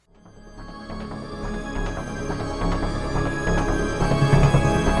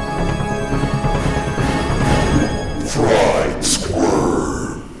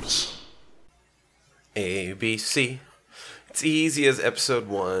B, C. It's easy as episode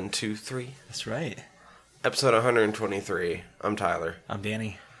 1, 2, 3. That's right. Episode 123. I'm Tyler. I'm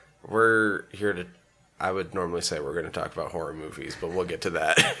Danny. We're here to... I would normally say we're going to talk about horror movies, but we'll get to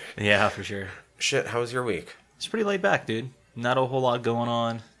that. Yeah, for sure. Shit, how was your week? It's pretty laid back, dude. Not a whole lot going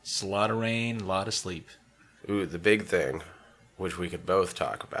on. Just a lot of rain, a lot of sleep. Ooh, the big thing, which we could both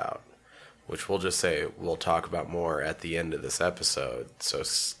talk about, which we'll just say we'll talk about more at the end of this episode, so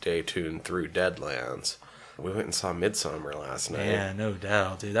stay tuned through Deadlands. We went and saw Midsommar last night. Yeah, no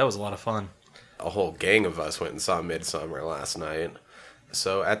doubt, dude. That was a lot of fun. A whole gang of us went and saw Midsommar last night.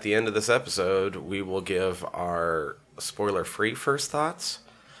 So at the end of this episode, we will give our spoiler-free first thoughts.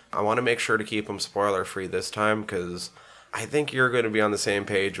 I want to make sure to keep them spoiler-free this time, because I think you're going to be on the same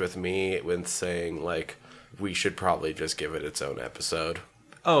page with me with saying, like, we should probably just give it its own episode.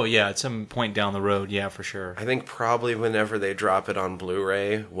 Oh, yeah, at some point down the road, yeah, for sure. I think probably whenever they drop it on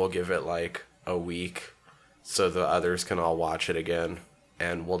Blu-ray, we'll give it, like, a week so the others can all watch it again.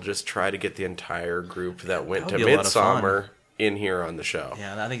 And we'll just try to get the entire group that went to Midsommar in here on the show.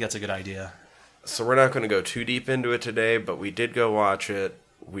 Yeah, I think that's a good idea. So we're not going to go too deep into it today, but we did go watch it.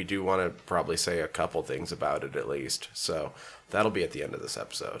 We do want to probably say a couple things about it at least. So that'll be at the end of this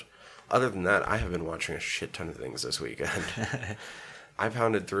episode. Other than that, I have been watching a shit ton of things this weekend. I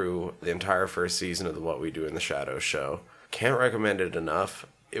pounded through the entire first season of the What We Do in the Shadows show. Can't recommend it enough.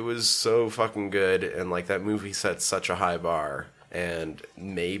 It was so fucking good, and like that movie set such a high bar. And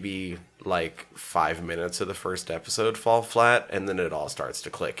maybe like 5 minutes of the first episode fall flat, and then it all starts to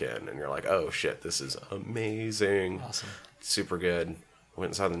click in, and you're like, oh shit, this is amazing. Awesome. Super good. Went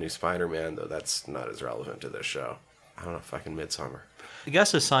and saw the new Spider-Man, though that's not as relevant to this show. I don't know, fucking Midsommar. I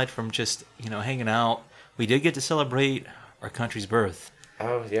guess aside from just, hanging out, we did get to celebrate our country's birth.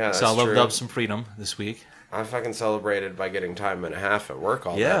 Oh, yeah, that's so I loved true. up some freedom this week. I fucking celebrated by getting time and a half at work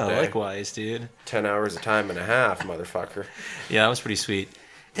all that day. Yeah, likewise, dude. 10 hours of time and a half, motherfucker. Yeah, that was pretty sweet.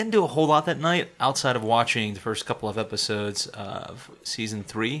 Didn't do a whole lot that night outside of watching the first couple of episodes of season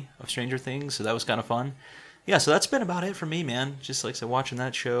 3 of Stranger Things, so that was kind of fun. Yeah, so that's been about it for me, man. Just like I said, watching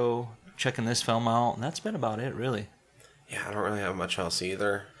that show, checking this film out, and that's been about it, really. Yeah, I don't really have much else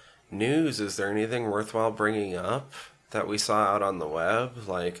either. News, is there anything worthwhile bringing up that we saw out on the web?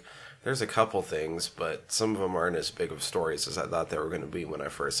 Like, there's a couple things, but some of them aren't as big of stories as I thought they were going to be when I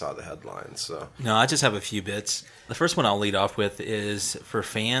first saw the headlines. So no, I just have a few bits. The first one I'll lead off with is for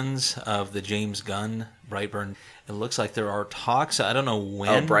fans of the James Gunn Brightburn. It looks like there are talks. I don't know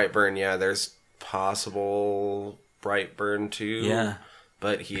when. Oh, Brightburn, yeah. There's possible Brightburn 2. Yeah.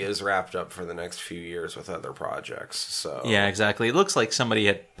 But he is wrapped up for the next few years with other projects. So yeah, exactly. It looks like somebody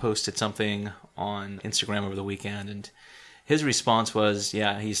had posted something on Instagram over the weekend, and his response was,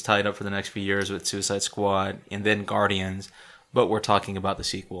 yeah, he's tied up for the next few years with Suicide Squad and then Guardians, but we're talking about the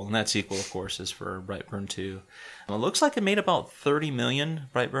sequel. And that sequel, of course, is for Brightburn 2. It looks like it made about $30 million,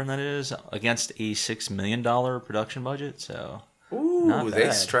 Brightburn that is, against a $6 million production budget. So, ooh,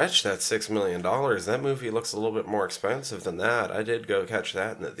 they stretched that $6 million. That movie looks a little bit more expensive than that. I did go catch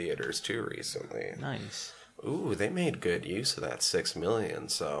that in the theaters, too, recently. Nice. Ooh, they made good use of that $6 million,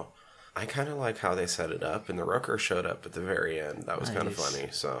 so I kind of like how they set it up, and the Rooker showed up at the very end. That was kind of funny.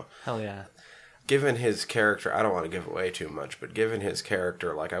 So, hell yeah. Given his character, I don't want to give away too much, but given his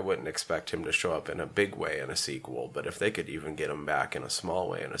character, like, I wouldn't expect him to show up in a big way in a sequel, but if they could even get him back in a small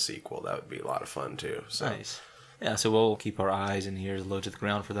way in a sequel, that would be a lot of fun, too. So. Nice. Yeah, so we'll keep our eyes and ears low to the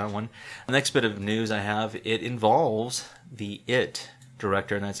ground for that one. The next bit of news I have, it involves the It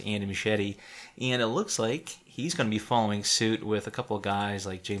director, and that's Andy Muschietti, and it looks like he's going to be following suit with a couple of guys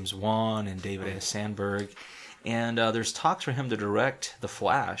like James Wan and David S. Sandberg, and there's talks for him to direct the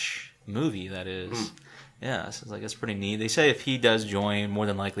Flash movie, that is. Yeah, so it's like, that's pretty neat. They say if he does join, more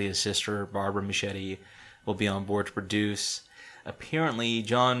than likely his sister, Barbara Muschietti, will be on board to produce. Apparently,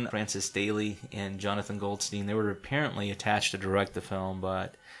 John Francis Daly and Jonathan Goldstein, they were apparently attached to direct the film,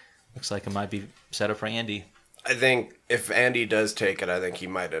 but looks like it might be set up for Andy. I think if Andy does take it, I think he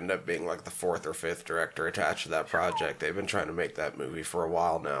might end up being like the 4th or 5th director attached to that project. They've been trying to make that movie for a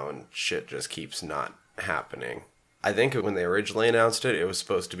while now, and shit just keeps not happening. I think when they originally announced it, it was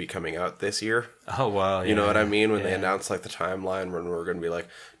supposed to be coming out this year. Oh, wow. Yeah. You know what I mean? When they announced like the timeline when we're going to be like,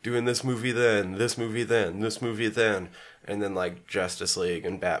 doing this movie then, this movie then, this movie then. And then like Justice League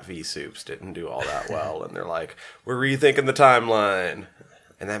and Bat v Soups didn't do all that well. And they're like, we're rethinking the timeline.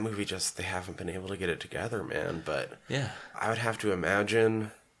 And that movie just, they haven't been able to get it together, man. But yeah, I would have to imagine,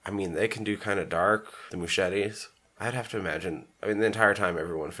 I mean, they can do kind of dark, the Muschiettis. I'd have to imagine, I mean, the entire time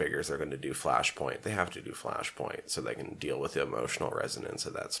everyone figures they're going to do Flashpoint. They have to do Flashpoint so they can deal with the emotional resonance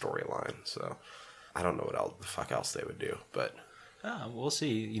of that storyline. So I don't know what else, the fuck else they would do. But We'll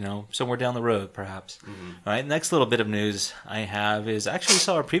see, somewhere down the road, perhaps. All right, next little bit of news I have is I actually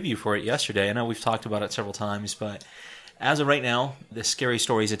saw a preview for it yesterday. I know we've talked about it several times, but as of right now, the Scary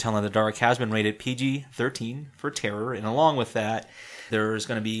Stories of Telling in the Dark has been rated PG-13 for terror, and along with that, there's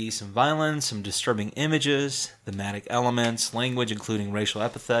going to be some violence, some disturbing images, thematic elements, language including racial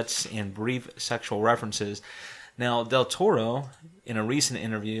epithets, and brief sexual references. Now, Del Toro, in a recent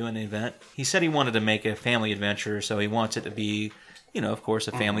interview and event, he said he wanted to make a family adventure, so he wants it to be, of course,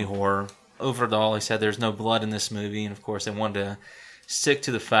 a family horror. Overall, he said there's no blood in this movie, and of course, they wanted to stick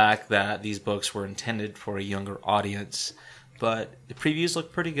to the fact that these books were intended for a younger audience. But the previews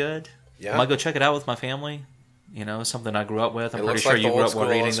look pretty good. Yeah. I might go check it out with my family. Something I grew up with. I'm it pretty looks sure like you the grew old up school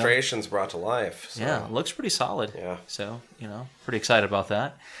reading illustrations them. brought to life. So. Yeah, it looks pretty solid. Yeah. So, pretty excited about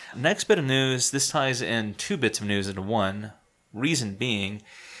that. Next bit of news, this ties in two bits of news into one. Reason being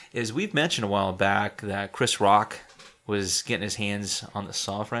is we've mentioned a while back that Chris Rock was getting his hands on the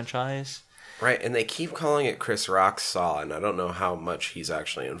Saw franchise. Right, and they keep calling it Chris Rock's Saw, and I don't know how much he's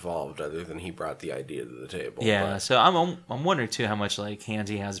actually involved, other than he brought the idea to the table. Yeah, so I'm wondering too how much hands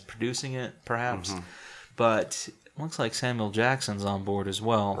he has producing it, perhaps. But it looks like Samuel Jackson's on board as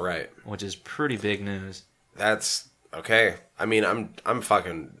well, right? Which is pretty big news. That's okay. I mean, I'm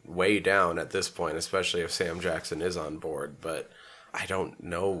fucking way down at this point, especially if Sam Jackson is on board, but I don't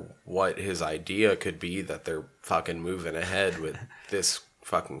know what his idea could be that they're fucking moving ahead with this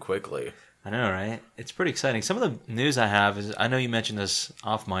fucking quickly. I know, right? It's pretty exciting. Some of the news I have is, I know you mentioned this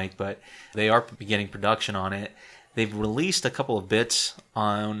off mic, but they are beginning production on it. They've released a couple of bits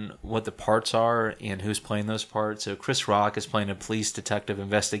on what the parts are and who's playing those parts. So Chris Rock is playing a police detective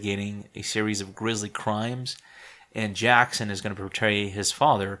investigating a series of grisly crimes, and Jackson is going to portray his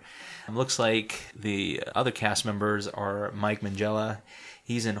father. It looks like the other cast members are Mike Mangella.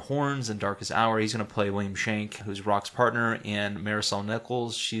 He's in Horns and Darkest Hour. He's going to play William Shank, who's Rock's partner, and Marisol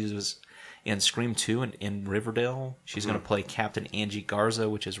Nichols. She was in Scream 2 in Riverdale. She's going to play Captain Angie Garza,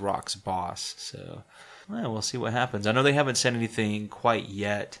 which is Rock's boss. So, we'll see what happens. I know they haven't said anything quite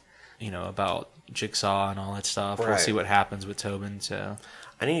yet, about Jigsaw and all that stuff. Right. We'll see what happens with Tobin. So,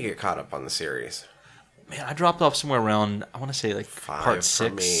 I need to get caught up on the series. Man, I dropped off somewhere around, I want to say 5 part for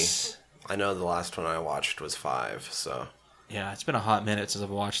 6. me. I know the last one I watched was 5, so. Yeah, it's been a hot minute since I've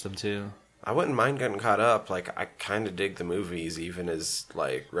watched them too. I wouldn't mind getting caught up. I kind of dig the movies, even as,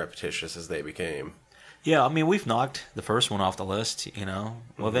 repetitious as they became. Yeah, I mean, we've knocked the first one off the list, Well,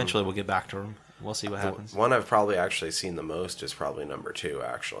 eventually we'll get back to them. We'll see what happens. The one I've probably actually seen the most is probably number 2,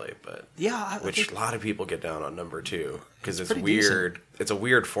 actually. But yeah, which a lot of people get down on number 2, because it's pretty weird. decent. It's a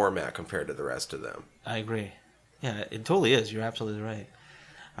weird format compared to the rest of them. I agree. Yeah, it totally is. You're absolutely right.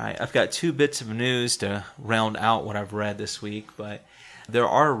 All right, I've got 2 bits of news to round out what I've read this week, but there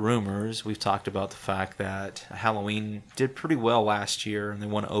are rumors. We've talked about the fact that Halloween did pretty well last year, and they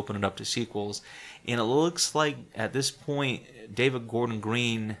want to open it up to sequels. And it looks like at this point, David Gordon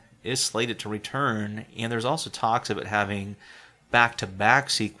Green is slated to return, and there's also talks of it having back-to-back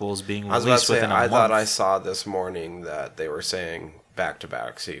sequels being released within a month. I thought I saw this morning that they were saying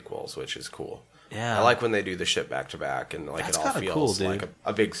back-to-back sequels, which is cool. Yeah, I like when they do the shit back-to-back, and That's it all kinda feels cool, like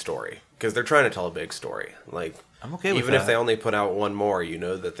a big story, because they're trying to tell a big story. I'm okay with even that. if they only put out one more,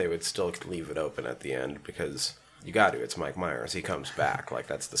 that they would still leave it open at the end, because you got to. It's Mike Myers. He comes back.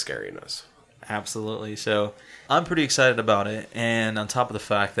 That's the scariness. Absolutely. So I'm pretty excited about it. And on top of the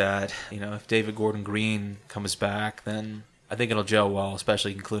fact that, if David Gordon Green comes back, then I think it'll gel well,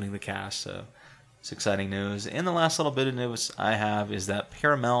 especially including the cast. So it's exciting news. And the last little bit of news I have is that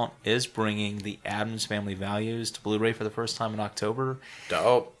Paramount is bringing the Addams Family Values to Blu-ray for the first time in October.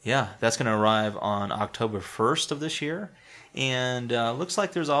 Dope. Yeah, that's going to arrive on October 1st of this year. And looks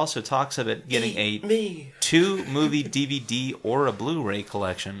like there's also talks of it getting a 2-movie DVD or a Blu-ray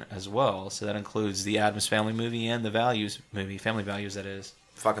collection as well. So that includes the Addams Family movie and the Values movie, Family Values, that is.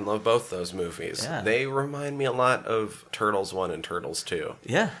 Fucking love both those movies. Yeah. They remind me a lot of Turtles 1 and Turtles 2.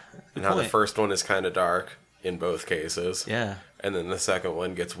 Yeah. And how the first one is kind of dark in both cases. Yeah. And then the second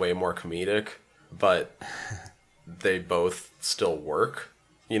one gets way more comedic, but they both still work.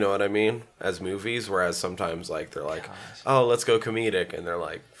 You know what I mean? As movies, whereas sometimes they're like, oh, let's go comedic, and they're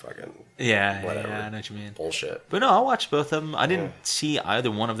like, fucking whatever. Yeah, I know what you mean. Bullshit. But no, I watched both of them. I didn't see either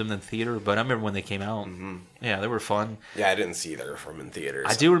one of them in the theater, but I remember when they came out. Mm-hmm. Yeah, they were fun. Yeah, I didn't see either of them in theaters.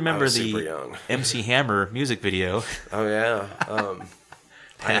 I do remember super the young. MC Hammer music video. Oh yeah,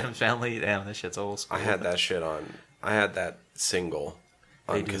 Addams Family. Damn, that shit's old school. I had that shit on. I had that single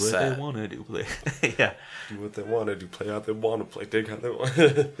They do what they want to do. Yeah. Do what they want to do, play how they want to play, dig how they want.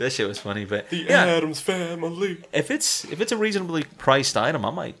 That shit was funny, but The Addams Family. If it's a reasonably priced item,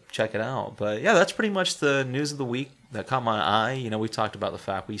 I might check it out. But yeah, that's pretty much the news of the week that caught my eye. You know, we talked about the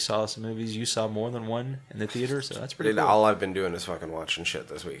fact we saw some movies. You saw more than one in the theater, so that's pretty cool. All I've been doing is fucking watching shit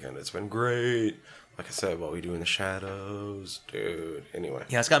this weekend. It's been great. Like I said, What We Do in the Shadows, dude. Anyway.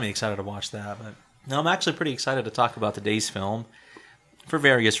 Yeah, it's got me excited to watch that. But no, I'm actually pretty excited to talk about today's film for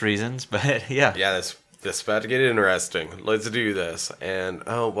various reasons. But yeah. Yeah, this is about to get interesting. Let's do this. And,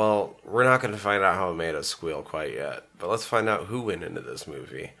 we're not going to find out how it made us squeal quite yet. But let's find out who went into this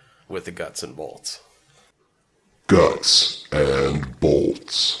movie with the guts and bolts. Guts and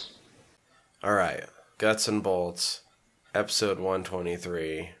Bolts. All right. Guts and Bolts, episode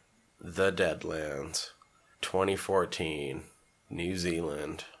 123, The Deadlands, 2014, New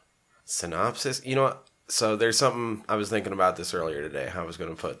Zealand. Synopsis? You know what? So there's something, I was thinking about this earlier today, how I was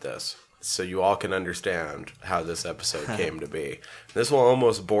going to put this, so you all can understand how this episode came to be. This will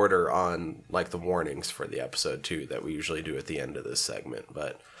almost border on, like, the warnings for the episode, too, that we usually do at the end of this segment.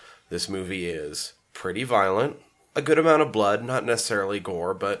 But this movie is pretty violent. A good amount of blood, not necessarily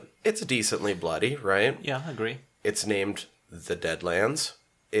gore, but it's decently bloody, right? Yeah, I agree. It's named The Deadlands.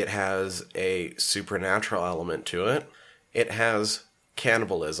 It has a supernatural element to it. It has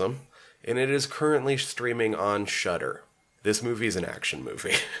cannibalism. And it is currently streaming on Shudder. This movie is an action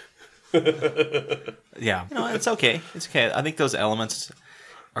movie. Yeah. You know, it's okay. It's okay. I think those elements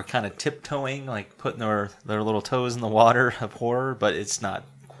are kind of tiptoeing, like putting their little toes in the water of horror, but it's not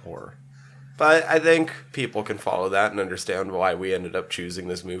horror. But I think people can follow that and understand why we ended up choosing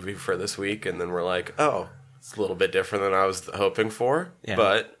this movie for this week. And then we're like, oh, it's a little bit different than I was hoping for. Yeah.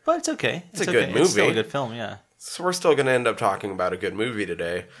 But it's okay. It's a good movie. It's still a good film, yeah. So we're still going to end up talking about a good movie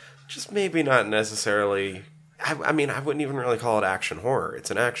today. Just maybe not necessarily... I mean, I wouldn't even really call it action horror.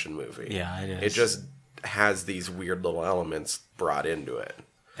 It's an action movie. Yeah, it is. It just has these weird little elements brought into it.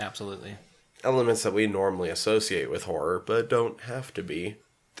 Absolutely. Elements that we normally associate with horror, but don't have to be.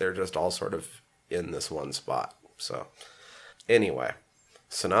 They're just all sort of in this one spot. So, anyway,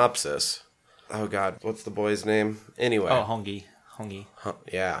 synopsis. Oh, God, what's the boy's name? Anyway. Oh, Hongi.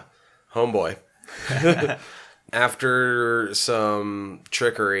 Yeah, homeboy. After some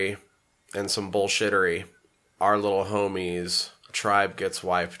trickery and some bullshittery, our little homie's tribe gets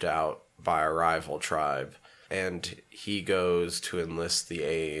wiped out by a rival tribe, and he goes to enlist the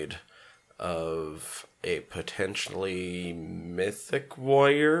aid of a potentially mythic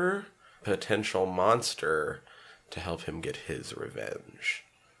warrior, potential monster, to help him get his revenge.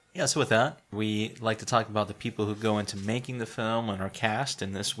 Yeah, so with that, we like to talk about the people who go into making the film and our cast.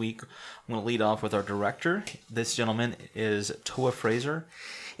 And this week, I'm going to lead off with our director. This gentleman is Toa Fraser,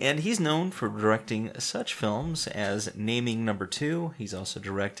 and he's known for directing such films as Naming No. 2. He's also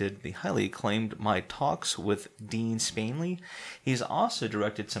directed the highly acclaimed My Talks with Dean Spanley. He's also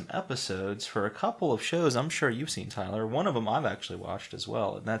directed some episodes for a couple of shows I'm sure you've seen, Tyler. One of them I've actually watched as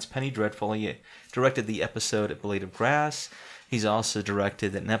well, and that's Penny Dreadful. He directed the episode at Blade of Grass. He's also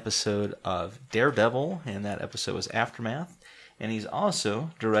directed an episode of Daredevil, and that episode was Aftermath. And he's also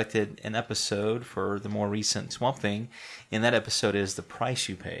directed an episode for the more recent Swamp Thing, and that episode is The Price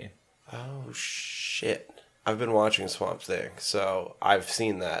You Pay. Oh, shit. I've been watching Swamp Thing, so I've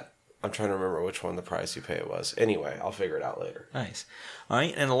seen that. I'm trying to remember which one The Price You Pay was. Anyway, I'll figure it out later. Nice. All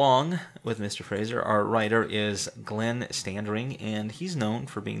right, and along with Mr. Fraser, our writer is Glenn Standring, and he's known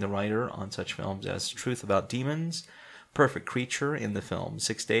for being the writer on such films as Truth About Demons, Perfect Creature in the film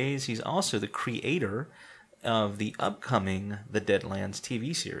 6 Days. He's also the creator of the upcoming The Deadlands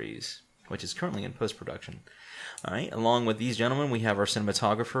TV series, which is currently in post-production. All right, along with these gentlemen, we have our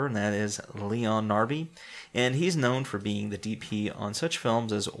cinematographer, and that is Leon Narvey, and he's known for being the DP on such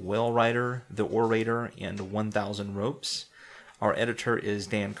films as Whale Rider, The Orator, and 1000 Ropes. Our editor is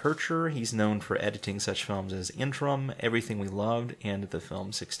Dan Kircher. He's known for editing such films as Interim, Everything We Loved, and the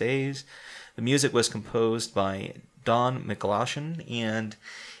film 6 Days. The music was composed by Don McLaughlin, and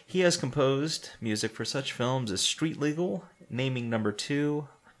he has composed music for such films as Street Legal, Naming No. 2,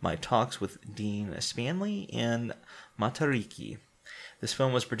 My Talks with Dean Spanley, and Matariki. This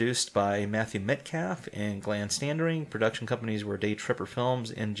film was produced by Matthew Metcalf and Glenn Standring. Production companies were Day Tripper Films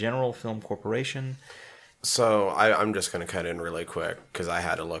and General Film Corporation. So I'm just going to cut in really quick because I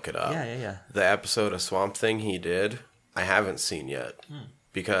had to look it up. Yeah. The episode of Swamp Thing he did, I haven't seen yet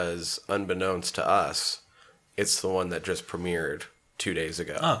because unbeknownst to us, it's the one that just premiered 2 days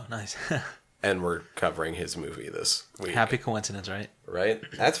ago. Oh, nice. And we're covering his movie this week. Happy coincidence, right? Right?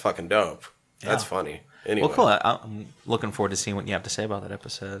 That's fucking dope. That's funny. Anyway. Well, cool. I'm looking forward to seeing what you have to say about that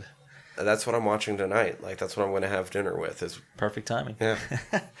episode. that's what I'm watching tonight. Like, that's what I'm going to have dinner with. Is Perfect timing. Yeah.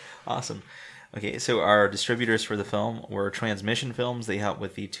 Awesome. Okay, so our distributors for the film were Transmission Films. They helped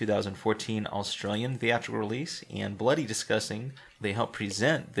with the 2014 Australian theatrical release, and Bloody Disgusting. They helped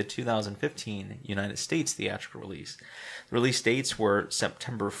present the 2015 United States theatrical release. The release dates were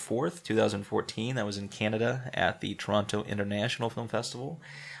September 4th, 2014. That was in Canada at the Toronto International Film Festival.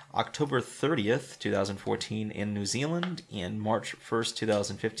 October 30th, 2014 in New Zealand, and March 1st,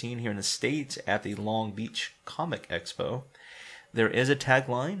 2015 here in the States at the Long Beach Comic Expo. There is a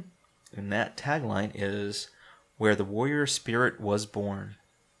tagline, and that tagline is, "Where the warrior spirit was born."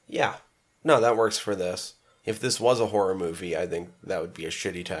 Yeah. No, that works for this. If this was a horror movie, I think that would be a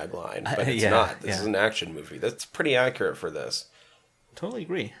shitty tagline. But it's Yeah, not. This yeah. is an action movie. That's pretty accurate for this. Totally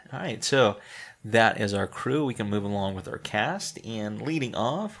agree. All right, so that is our crew. We can move along with our cast. And leading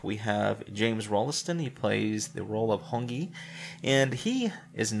off, we have James Rolliston. He plays the role of Hongi. And he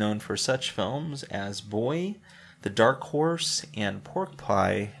is known for such films as Boy, The Dark Horse, and Pork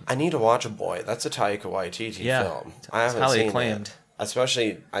Pie. I need to watch A Boy. That's a Taika Waititi Yeah, film. it's I haven't highly seen acclaimed. it.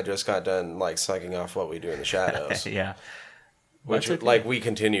 Especially, I just got done like sucking off What We Do in the Shadows. Yeah. Which, That's okay. like, we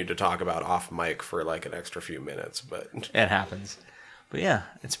continued to talk about off mic for like an extra few minutes, but It happens. But yeah,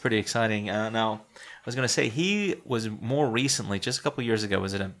 it's pretty exciting. Now, I was going to say, he was more recently, just a couple years ago,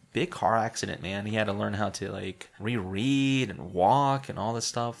 was in a big car accident, man. He had to learn how to, like, reread and walk and all this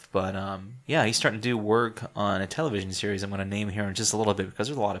stuff. But, yeah, he's starting to do work on a television series I'm going to name here in just a little bit because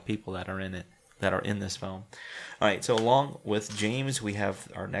there's a lot of people that are in it, that are in this film. All right, so along with James, we have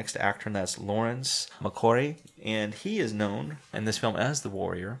our next actor, and that's Lawrence McCoy. And he is known in this film as the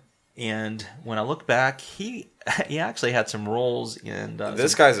Warrior. And when I look back, he actually had some roles in...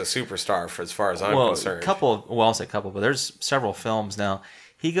 this guy's a superstar for as far as I'm concerned. I'll say couple, but there's several films now.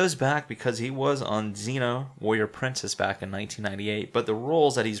 He goes back because he was on Xena, Warrior Princess back in 1998, but the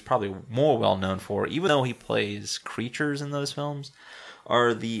roles that he's probably more well known for, even though he plays creatures in those films,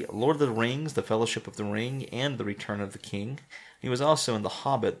 are the Lord of the Rings, The Fellowship of the Ring, and The Return of the King. He was also in The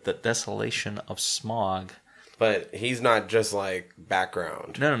Hobbit, The Desolation of Smaug. But he's not just like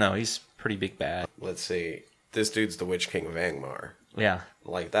background. No, he's pretty big bad. Let's see. This dude's the Witch King of Angmar. Yeah.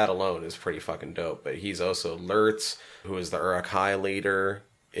 Like, that alone is pretty fucking dope. But he's also Lurtz, who is the Uruk-hai leader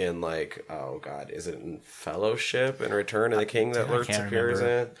in, like, oh god, is it in Fellowship and Return of the King that I Lurtz can't appears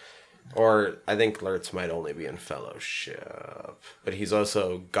remember. in? Or I think Lurtz might only be in Fellowship. But he's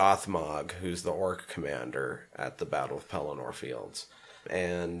also Gothmog, who's the orc commander at the Battle of Pelennor Fields.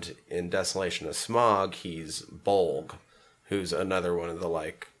 And in Desolation of Smaug, he's Bolg, who's another one of the,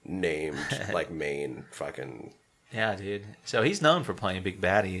 like, named, like, main fucking... Yeah, dude. So he's known for playing big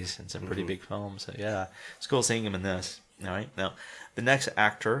baddies in some pretty big films. So yeah, it's cool seeing him in this. All right. Now, the next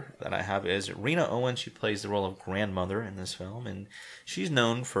actor that I have is Rena Owens. She plays the role of grandmother in this film, and she's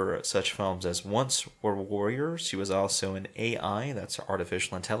known for such films as Once Were Warriors. She was also in AI, that's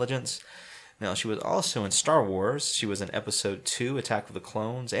artificial intelligence. Now, she was also in Star Wars. She was in Episode 2, Attack of the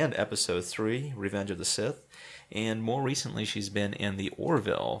Clones, and Episode 3, Revenge of the Sith. And more recently, she's been in The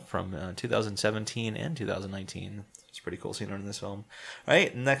Orville from 2017 and 2019. It's pretty cool seeing her in this film. All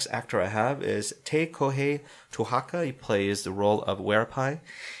right, next actor I have is Te Kohei Tohaka. He plays the role of Werapai.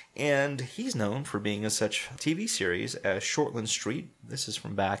 And he's known for being in such TV series as Shortland Street. This is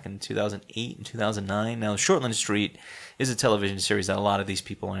from back in 2008 and 2009. Now, Shortland Street is a television series that a lot of these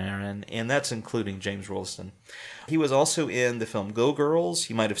people are in, and that's including James Rolston. He was also in the film Go Girls.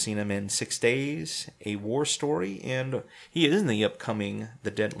 You might have seen him in 6 Days, A War Story, and he is in the upcoming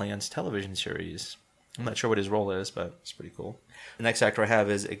The Deadlands television series. I'm not sure what his role is, but it's pretty cool. The next actor I have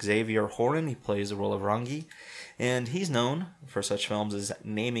is Xavier Horan. He plays the role of Rangi. And he's known for such films as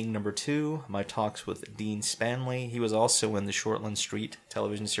Naming Number 2, My Talks with Dean Spanley. He was also in the Shortland Street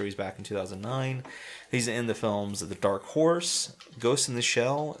television series back in 2009. He's in the films The Dark Horse, Ghost in the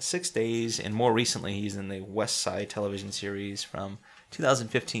Shell, 6 Days, and more recently he's in the West Side television series from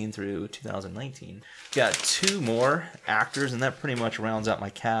 2015 through 2019. Got 2 more actors, and that pretty much rounds out my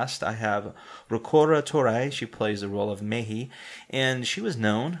cast. I have Rokora Torai. She plays the role of Mehi, and she was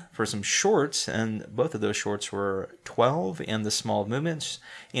known for some shorts, and both of those shorts were 12 and The Small Movements,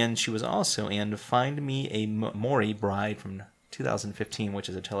 and she was also in Find Me a Mori Bride from 2015, which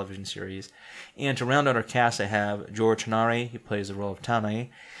is a television series. And to round out our cast, I have George Hanare. He plays the role of Tane.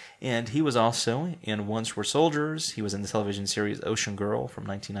 And he was also in Once Were Soldiers. He was in the television series Ocean Girl from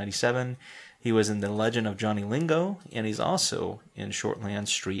 1997. He was in The Legend of Johnny Lingo. And he's also in Shortland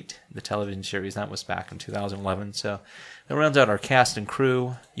Street, the television series. That was back in 2011. So that rounds out our cast and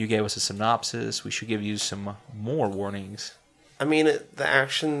crew. You gave us a synopsis. We should give you some more warnings. I mean, the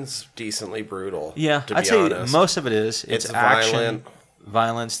action's decently brutal. Yeah, to I'd be say honest. most of it is. It's action. violent.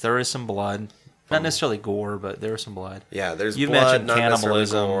 violence. There is some blood. Not necessarily gore, but there is some blood. Yeah, there's You blood, mentioned not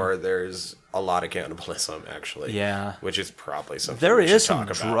cannibalism. Or there's a lot of cannibalism, actually. Yeah. Which is probably something There we should is some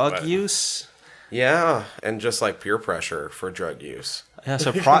talk about, drug but- use. Yeah, and just like peer pressure for drug use. Yeah,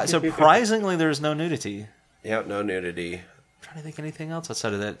 surprisingly, there's no nudity. Yeah, no nudity. I'm trying to think anything else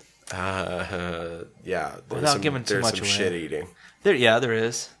outside of that. Yeah. Without giving too there's much some away. shit eating. There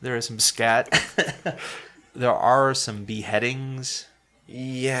is. There is some scat. There are some beheadings.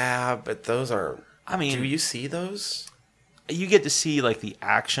 Yeah, but those aren't. I mean, do you see those? you get to see like the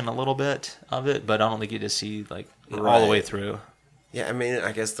action a little bit of it, but I don't think you get to see like all the Right. way through. Yeah, I mean,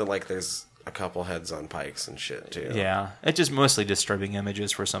 I guess there's a couple heads on pikes and shit too. Yeah, it's just mostly disturbing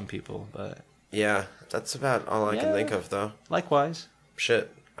images for some people, but Yeah, that's about all I can Yeah. think of, though. likewise.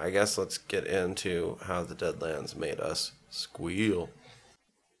 Shit. I guess let's get into how the Deadlands made us squeal.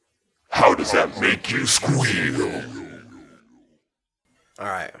 How does that make you squeal? All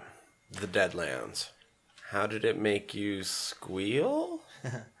right, the Deadlands. How did it make you squeal?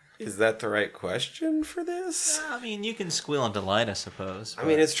 Is that the right question for this? I mean, you can squeal in delight, I suppose. I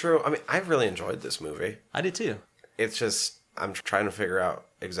mean, it's true. I mean, I really enjoyed this movie. I did too. It's just, I'm trying to figure out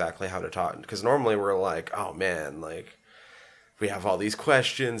exactly how to talk. Because normally we're like, oh man, like, we have all these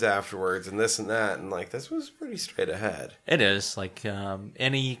questions afterwards and this and that. And like, this was pretty straight ahead. It is like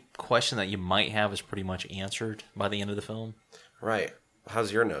any question that you might have is pretty much answered by the end of the film. Right.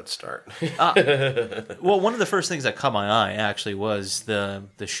 How's your notes start? Well, one of the first things that caught my eye actually was the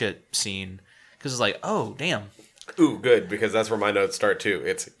shit scene, because it's like, oh damn, Ooh, good, because that's where my notes start too.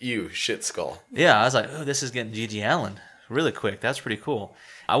 It's you, shit skull. yeah. I was like, oh, this is getting G.G. Allen really quick. That's pretty cool.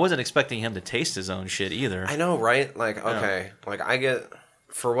 I wasn't expecting him to taste his own shit either. I know, right? Like, okay, like I get,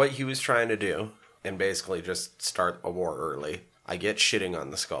 for what he was trying to do, and basically just start a war early, I get shitting on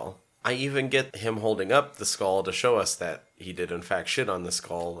the skull. I even get him holding up the skull to show us that he did in fact shit on the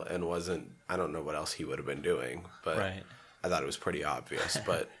skull and wasn't, I don't know what else he would have been doing, but Right. I thought it was pretty obvious.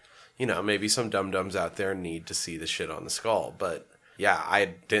 But, you know, maybe some dum-dums out there need to see the shit on the skull. But, yeah, I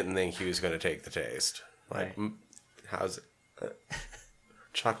didn't think he was going to take the taste. Like, Right. how's it?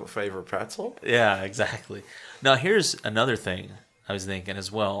 Chocolate flavored pretzel? Yeah, exactly. Now, here's another thing I was thinking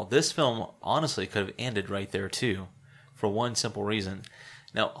as well. This film honestly could have ended right there too, for one simple reason.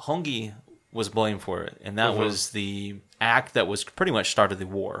 Now, Hongi was blamed for it, and that was the act that was pretty much started the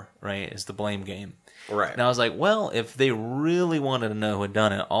war, right? Is the blame game. Right. And I was like, well, if they really wanted to know who had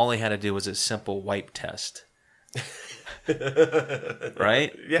done it, all they had to do was a simple wipe test.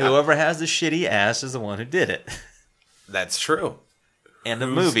 Right? Yeah. Whoever has the shitty ass is the one who did it. That's true. And the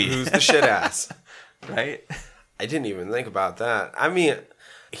movie. Who's the shit ass? Right? I didn't even think about that. I mean,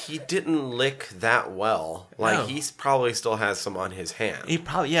 he didn't lick that well. Like, No. he probably still has some on his hand. He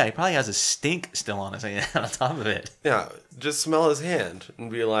probably has a stink still on his hand on top of it. Yeah, just smell his hand and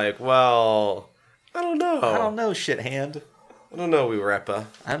be like, well, I don't know. I don't know, shit hand. I don't know, we Repa.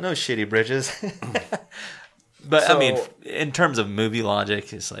 I don't know, shitty bridges. But So- I mean, in terms of movie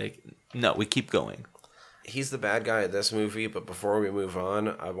logic, it's like, no, we keep going. He's the bad guy at this movie, but before we move on,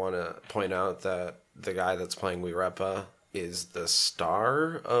 I want to point out that the guy that's playing Weerepa is the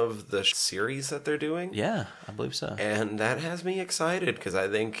star of the series that they're doing. Yeah, I believe so. And that has me excited because I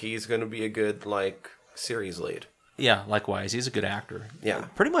think he's going to be a good, like, series lead. Yeah, likewise, he's a good actor. Yeah.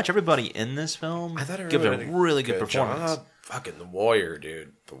 Pretty much everybody in this film I thought gives a everybody did really good performance. job. Fucking The Warrior,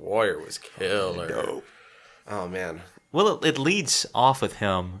 dude. The Warrior was killer. Oh, man. Well, it leads off with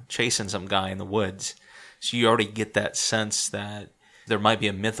him chasing some guy in the woods. So you already get that sense that there might be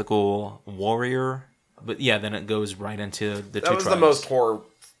a mythical warrior. But yeah, then it goes right into the two That was tribes. the most horror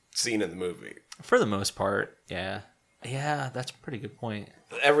scene in the movie. For the most part, yeah. Yeah, that's a pretty good point.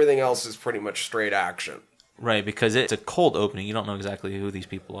 Everything else is pretty much straight action. Right, because it's a cold opening. You don't know exactly who these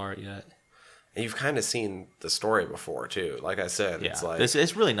people are yet. And you've kind of seen the story before, too. Like I said, Yeah, it's like...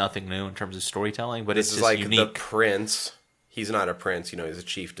 it's really nothing new in terms of storytelling, but This it's is just like the unique. prince. He's not a prince, you know, he's a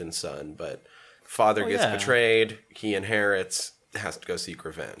chieftain's son, but father gets yeah. betrayed, he inherits, has to go seek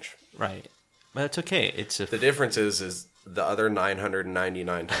revenge. Right, but it's okay. It's a The difference is the other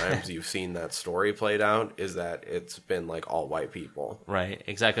 999 times you've seen that story played out is that it's been like all white people. right,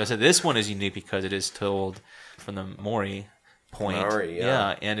 exactly. I said this one is unique because it is told from the Mori point. Maori,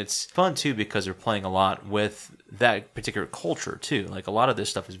 yeah. And it's fun too because they're playing a lot with that particular culture too. Like a lot of this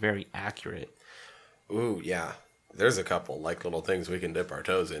stuff is very accurate. Ooh, yeah. There's a couple like little things we can dip our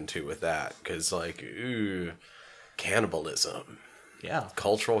toes into with that because like, ooh, cannibalism, Yeah,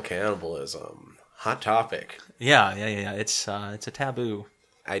 cultural cannibalism, hot topic. yeah. It's a taboo.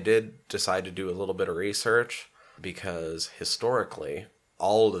 I did decide to do a little bit of research because historically,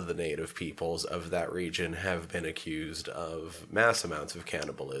 all of the native peoples of that region have been accused of mass amounts of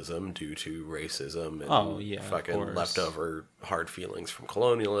cannibalism due to racism and fucking leftover hard feelings from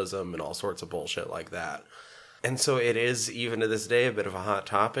colonialism and all sorts of bullshit like that. And so it is, even to this day, a bit of a hot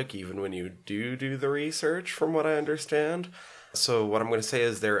topic, even when you do the research, from what I understand. So what I'm going to say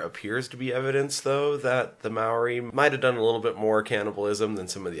is there appears to be evidence, though, that the Maori might have done a little bit more cannibalism than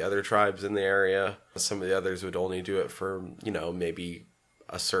some of the other tribes in the area. Some of the others would only do it for, maybe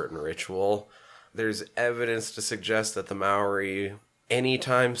a certain ritual. There's evidence to suggest that the Maori,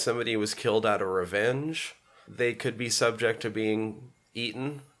 anytime somebody was killed out of revenge, they could be subject to being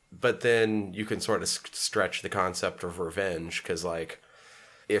eaten. But then you can sort of stretch the concept of revenge, because, like,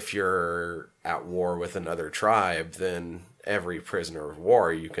 if you're at war with another tribe, then every prisoner of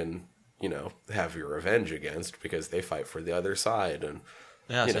war you can, have your revenge against, because they fight for the other side. And,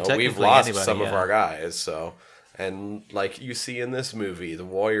 we've lost some of our guys, so... And like you see in this movie, the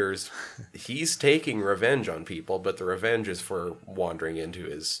warriors, he's taking revenge on people, but the revenge is for wandering into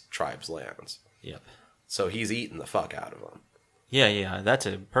his tribe's lands. Yep. So he's eating the fuck out of them. Yeah, that's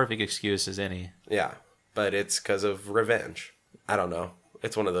a perfect excuse as any. Yeah, but it's because of revenge. I don't know.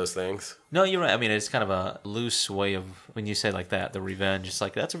 It's one of those things. No, you're right. I mean, it's kind of a loose way of, when you say like that, the revenge, it's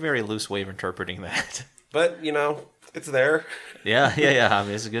like, that's a very loose way of interpreting that. But, it's there. Yeah. I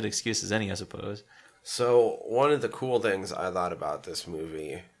mean, it's a good excuse as any, I suppose. So, one of the cool things I thought about this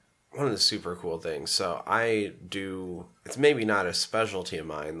movie, one of the super cool things, so it's maybe not a specialty of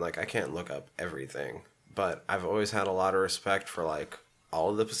mine, like, I can't look up everything, but I've always had a lot of respect for, like,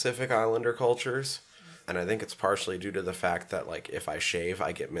 all of the Pacific Islander cultures, and I think it's partially due to the fact that, like, if I shave,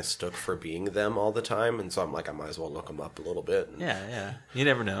 I get mistook for being them all the time, and so I'm like, I might as well look them up a little bit. Yeah, you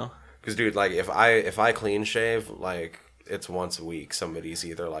never know. Because, dude, like, if I clean shave, like... It's once a week. Somebody's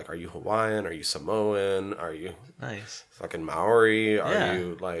either like, are you Hawaiian? Are you Samoan? Are you nice fucking Maori? Are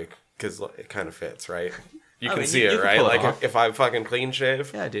you like, because it kind of fits, right? You can see you it, can right? Like off. if I fucking clean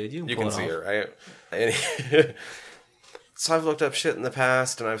shave, yeah, dude, you can see it, right? And so I've looked up shit in the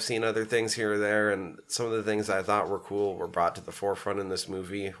past, and I've seen other things here or there, and some of the things I thought were cool were brought to the forefront in this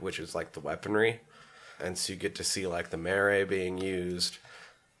movie, which is like the weaponry, and so you get to see like the mare being used,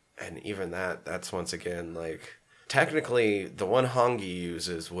 and even that's once again like. Technically, the one Hongi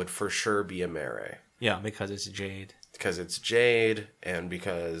uses would for sure be a mare. Yeah, because it's jade. Because it's jade, and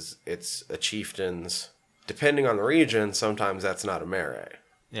because it's a chieftain's. Depending on the region, sometimes that's not a mare.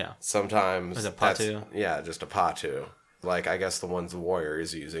 Yeah. Sometimes is it patu? Yeah, just a patu. Like, I guess the ones the warrior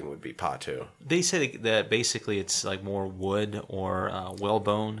is using would be patu. They say that basically it's like more wood or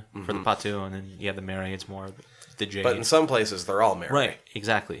whalebone for the patu, and then you have the mare, it's more the jade. But in some places, they're all mare. Right,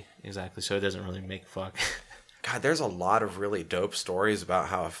 exactly. So it doesn't really make fuck. God, there's a lot of really dope stories about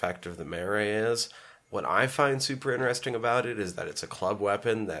how effective the mare is. What I find super interesting about it is that it's a club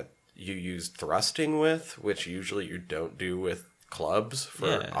weapon that you use thrusting with, which usually you don't do with clubs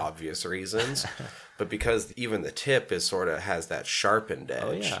for obvious reasons. But because even the tip is sort of has that sharpened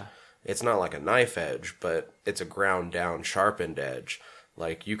edge. It's not like a knife edge, but it's a ground down sharpened edge.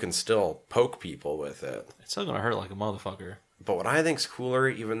 Like, you can still poke people with it. It's still gonna hurt like a motherfucker. But what I think's cooler,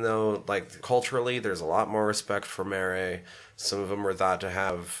 even though, like, culturally, there's a lot more respect for mare. Some of them were thought to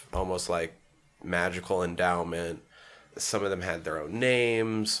have almost, like, magical endowment. Some of them had their own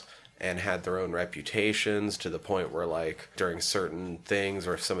names and had their own reputations to the point where, like, during certain things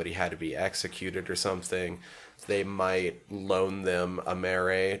or if somebody had to be executed or something, they might loan them a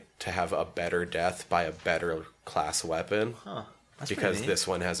mare to have a better death by a better class weapon. Huh. That's because this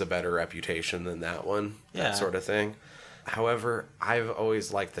one has a better reputation than that one. Yeah. That sort of thing. However, I've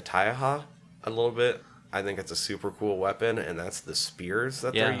always liked the Taiaha a little bit. I think it's a super cool weapon, and that's the spears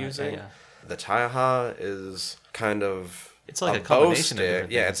that they're using. Yeah. The Taiaha is kind of it's like a bow combination stick.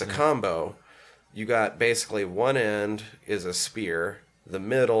 of Yeah, it's a combo. You got basically one end is a spear, the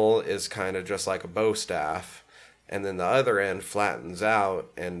middle is kind of just like a bow staff, and then the other end flattens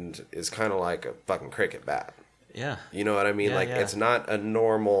out and is kind of like a fucking cricket bat. Yeah. You know what I mean? It's not a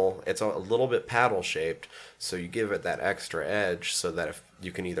normal, it's a little bit paddle shaped, so you give it that extra edge so that if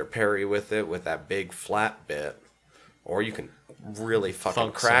you can either parry with it with that big flat bit, or you can really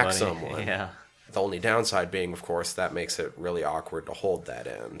fucking crack someone. Yeah. The only downside being, of course, that makes it really awkward to hold that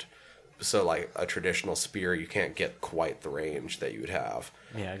end. So, like, a traditional spear, you can't get quite the range that you would have.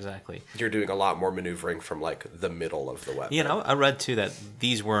 Yeah, exactly. You're doing a lot more maneuvering from, like, the middle of the weapon. Yeah, I read, too, that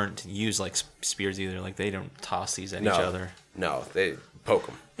these weren't used like spears either. Like, they don't toss these at each other. No, they poke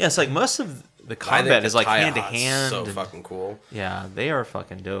them. Yeah, it's like most of the combat is, like, hand-to-hand. So fucking cool. Yeah, they are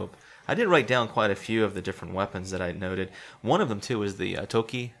fucking dope. I did write down quite a few of the different weapons that I noted. One of them, too, was the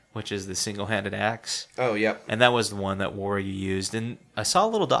Toki, which is the single-handed axe. Oh, yep. And that was the one that Warrior used. And I saw a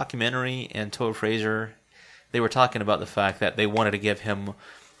little documentary, and Toad Fraser, they were talking about the fact that they wanted to give him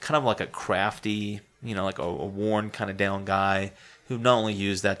kind of like a crafty, like a worn kind of down guy who not only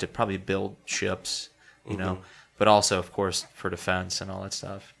used that to probably build ships, but also, of course, for defense and all that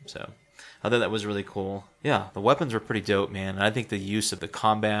stuff. So I thought that was really cool. Yeah, the weapons were pretty dope, man. And I think the use of the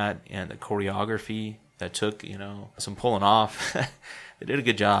combat and the choreography that took, some pulling off, they did a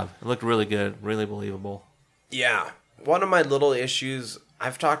good job. It looked really good, really believable. Yeah. One of my little issues,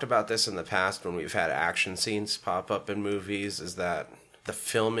 I've talked about this in the past when we've had action scenes pop up in movies, is that the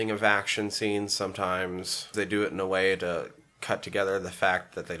filming of action scenes, sometimes they do it in a way to cut together the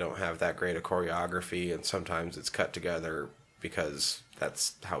fact that they don't have that great a choreography, and sometimes it's cut together because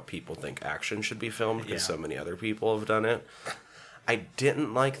that's how people think action should be filmed, because so many other people have done it. I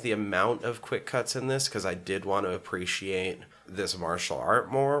didn't like the amount of quick cuts in this, because I did want to appreciate this martial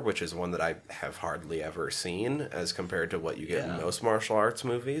art more, which is one that I have hardly ever seen as compared to what you get in most martial arts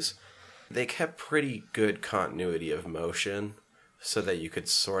movies. They kept pretty good continuity of motion so that you could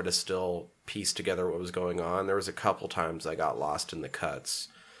sort of still piece together what was going on. There was a couple times I got lost in the cuts,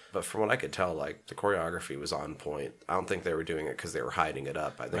 but from what I could tell, the choreography was on point. I don't think they were doing it because they were hiding it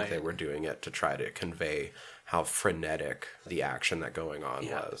up. I think they were doing it to try to convey how frenetic the action that going on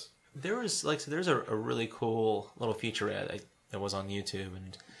was. There was, there's a really cool little featurette that was on YouTube,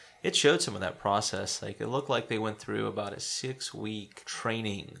 and it showed some of that process. It looked like they went through about a 6-week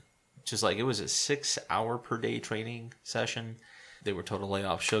training, just it was a 6-hour per day training session. They were told to lay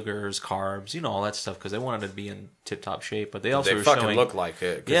off sugars, carbs, all that stuff, because they wanted to be in tip-top shape. But they also were fucking showing, look like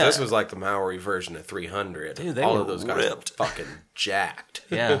it. Because this was like the Maori version of 300. Dude, they all were of those guys ripped. were fucking jacked.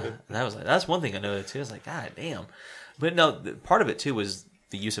 Yeah, that's one thing I noticed too. I was like, God damn. But no, part of it too was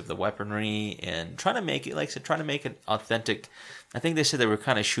the use of the weaponry and trying to make it, trying to make it authentic. I think they said they were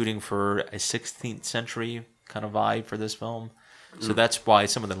kind of shooting for a 16th century kind of vibe for this film. So that's why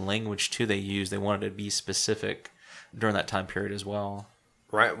some of the language too they used, they wanted to be specific during that time period as well.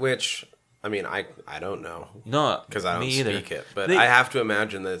 Right, which, I mean, I don't know. No, because I don't speak it. But I have to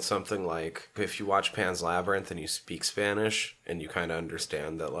imagine that it's something like, if you watch Pan's Labyrinth and you speak Spanish, and you kind of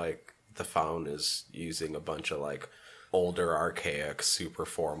understand that, the faun is using a bunch of, older, archaic, super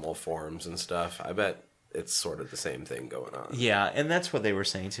formal forms and stuff. I bet it's sort of the same thing going on. Yeah, and that's what they were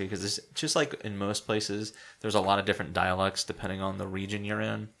saying, too, because just like in most places, there's a lot of different dialects depending on the region you're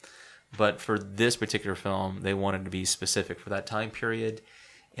in. But for this particular film, they wanted to be specific for that time period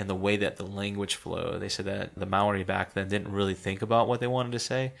and the way that the language flowed. They said that the Maori back then didn't really think about what they wanted to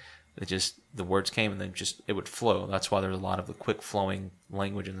say. The words came and then it would flow. That's why there's a lot of the quick flowing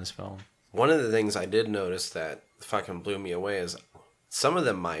language in this film. One of the things I did notice that fucking blew me away is some of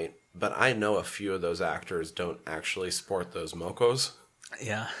them might, but I know a few of those actors don't actually sport those mokos.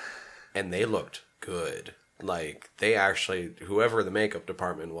 Yeah. And they looked good. They actually, whoever the makeup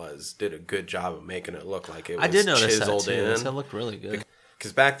department was, did a good job of making it look like it was chiseled in. I did notice that too. That looked really good.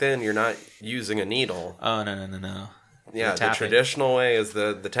 Because back then, you're not using a needle. Oh, no. Yeah, the traditional way is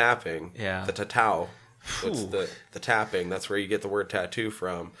the tapping. Yeah. The tatau. It's the tapping. That's where you get the word tattoo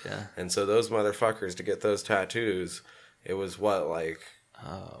from. Yeah. And so those motherfuckers, to get those tattoos, it was I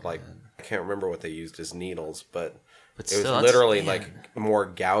can't remember what they used as needles, but it was literally more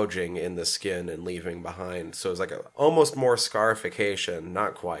gouging in the skin and leaving behind. So it was almost more scarification,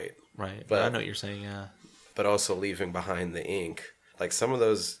 not quite. Right. But I know what you're saying, yeah. But also leaving behind the ink. Some of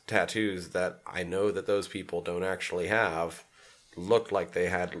those tattoos that I know that those people don't actually have looked like they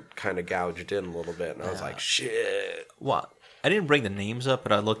had kind of gouged in a little bit. And I was like, shit. Well, I didn't bring the names up,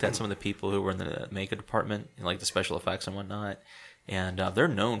 but I looked at some of the people who were in the makeup department, and the special effects and whatnot. And they're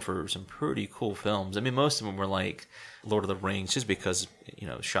known for some pretty cool films. I mean, most of them were Lord of the Rings, just because,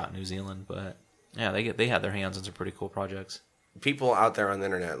 shot in New Zealand. But yeah, they had their hands on some pretty cool projects. People out there on the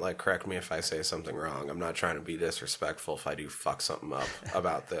internet, correct me if I say something wrong. I'm not trying to be disrespectful if I do fuck something up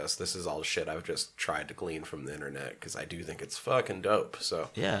about this. This is all shit I've just tried to glean from the internet because I do think it's fucking dope.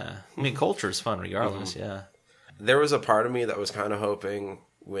 So yeah, I mean, culture is fun regardless. Yeah. There was a part of me that was kind of hoping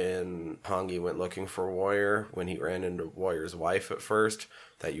when Hongi went looking for Warrior, when he ran into Warrior's wife at first,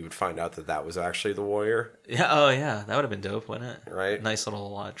 that you would find out that was actually the Warrior. Yeah. Oh yeah, that would have been dope, wouldn't it? Right. Nice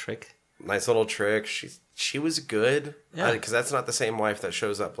little trick. Nice little trick. She was good. Yeah. Because that's not the same wife that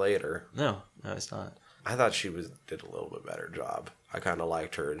shows up later. No, it's not. I thought she did a little bit better job. I kind of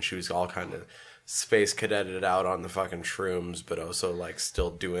liked her, and she was all kind of space cadeted out on the fucking shrooms, but also still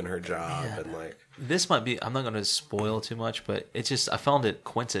doing her job. Yeah. And this might be, I'm not going to spoil too much, but it's just, I found it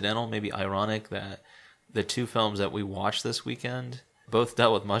coincidental, maybe ironic, that the two films that we watched this weekend, both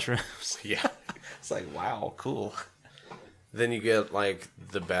dealt with mushrooms. Yeah. It's like, wow, cool. Then you get, like,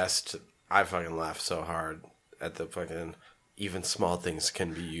 the best. I fucking laughed so hard at the fucking, even small things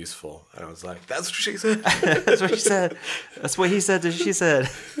can be useful. And I was like, that's what she said. That's what she said. That's what he said. She said.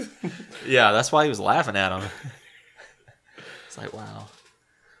 Yeah, that's why he was laughing at him. It's like, wow.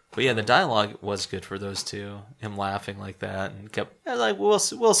 But yeah, the dialogue was good for those two. Him laughing like that and kept, I was like,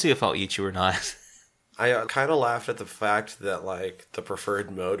 we'll see if I'll eat you or not. I kind of laughed at the fact that, like, the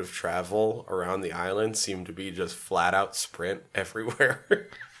preferred mode of travel around the island seemed to be just flat out sprint everywhere.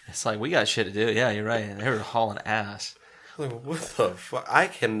 It's like, we got shit to do. Yeah, you're right. And they were hauling ass. Like, what the fuck? I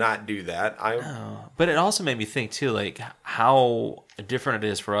cannot do that. But it also made me think too, like how different it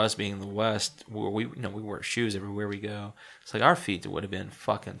is for us being in the West, where we wear shoes everywhere we go. It's like our feet would have been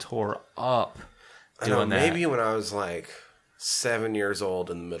fucking tore up doing that. Maybe when I was like 7 years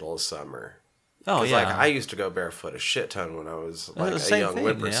old in the middle of summer. Oh yeah, like I used to go barefoot a shit ton when I was like a young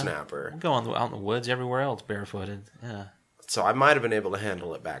whippersnapper. Yeah. Go out in the woods everywhere else barefooted. Yeah. So I might have been able to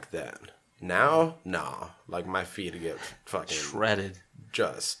handle it back then. Now, nah. Like my feet would get fucking shredded,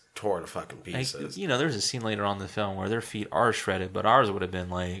 just tore to fucking pieces. Like, there's a scene later on in the film where their feet are shredded, but ours would have been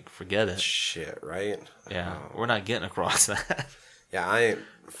like, forget it. Shit, right? Yeah, we're not getting across that. Yeah, I ain't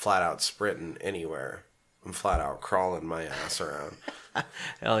flat out sprinting anywhere. I'm flat out crawling my ass around.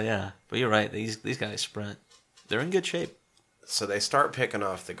 Hell yeah. But you're right, these guys sprint. They're in good shape. So they start picking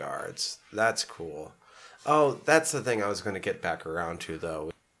off the guards. That's cool. Oh, that's the thing I was going to get back around to,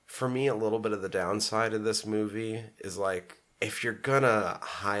 though. For me, a little bit of the downside of this movie is, like, if you're going to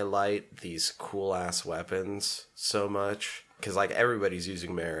highlight these cool-ass weapons so much, because, like, everybody's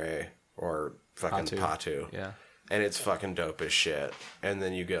using Mare or fucking Patu. Yeah. And it's fucking dope as shit. And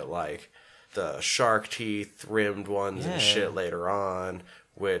then you get, like, the shark teeth rimmed ones and shit later on,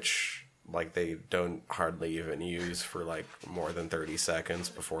 which, like, they don't hardly even use for, like, more than 30 seconds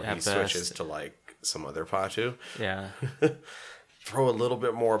before he switches to, like, some other Patu. Yeah. Throw a little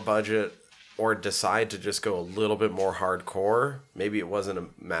bit more budget or decide to just go a little bit more hardcore. Maybe it wasn't a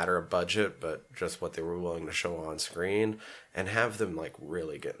matter of budget, but just what they were willing to show on screen, and have them, like,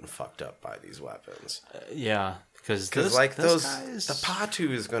 really getting fucked up by these weapons. Yeah. Because like those guys... the Patu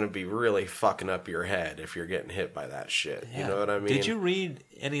is going to be really fucking up your head if you're getting hit by that shit. Yeah. You know what I mean? Did you read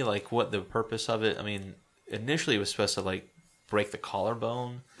any, like, what the purpose of it? I mean, initially it was supposed to, like, break the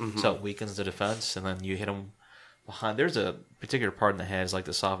collarbone, so it weakens the defense, and then you hit them behind. There's a particular part in the head, is like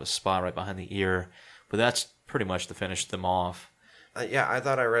the softest spot right behind the ear, but that's pretty much to finish them off. Yeah, I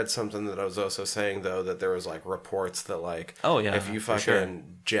thought I read something that I was also saying, though, that there was, like, reports that, like, if you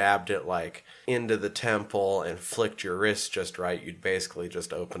fucking jabbed it, like, into the temple and flicked your wrist just right, you'd basically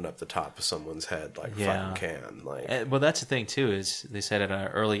just open up the top of someone's head like fucking can. Like, well, that's the thing, too, is they said at an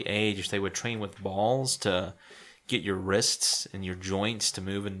early age they would train with balls to get your wrists and your joints to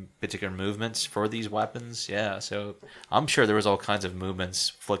move in particular movements for these weapons. Yeah, so I'm sure there was all kinds of movements,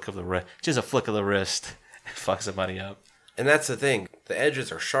 flick of the wrist, just a flick of the wrist, fuck somebody up. And that's the thing. The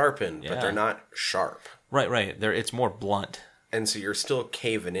edges are sharpened, but they're not sharp. Right. It's more blunt. And so you're still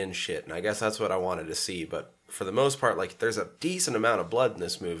caving in shit. And I guess that's what I wanted to see. But for the most part, like, there's a decent amount of blood in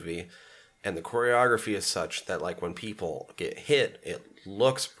this movie. And the choreography is such that, like, when people get hit, it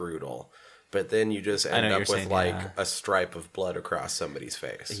looks brutal. But then you just end up with, a stripe of blood across somebody's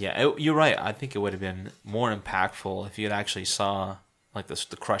face. Yeah, you're right. I think it would have been more impactful if you had actually saw, like,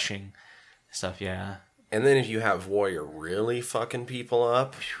 the crushing stuff, yeah. And then if you have Warrior really fucking people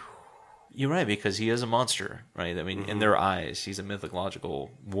up... You're right, because he is a monster, right? I mean, in their eyes, he's a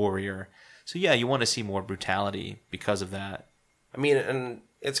mythological warrior. So, yeah, you want to see more brutality because of that. I mean, and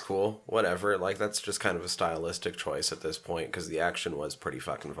it's cool, whatever. Like, that's just kind of a stylistic choice at this point, because the action was pretty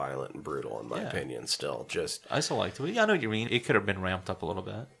fucking violent and brutal, in my opinion, still. I still liked it. I know what you mean. It could have been ramped up a little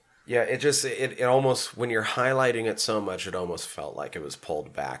bit. Yeah, it almost, when you're highlighting it so much, it almost felt like it was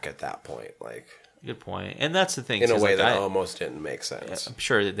pulled back at that point, like... Good point. And that's the thing. In a way that almost didn't make sense. I'm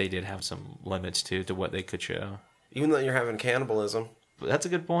sure that they did have some limits, too, to what they could show. Even though you're having cannibalism. But that's a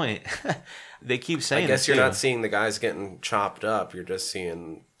good point. They keep saying I guess you're not seeing the guys getting chopped up. You're just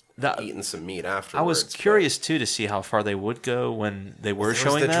seeing eating some meat afterwards. I was curious, too, to see how far they would go when they were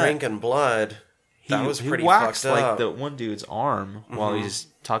showing that. The drinking blood. That was pretty fucked up. Like, the one dude's arm while he's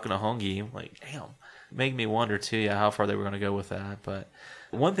talking to Hongi. Like, damn. Made me wonder, too, how far they were going to go with that. But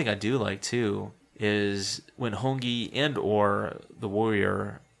one thing I do like, too... is when Hongi and or the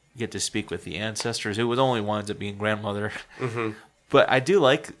warrior get to speak with the ancestors, who only winds up being grandmother. But I do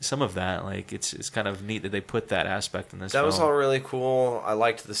like some of that. Like it's kind of neat that they put that aspect in this film. That was all really cool. I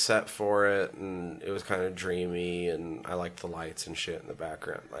liked the set for it, and it was kind of dreamy, and I liked the lights and shit in the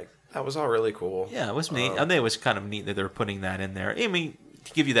background. Like, that was all really cool. Yeah, it was neat. I think it was kind of neat that they're putting that in there. I mean,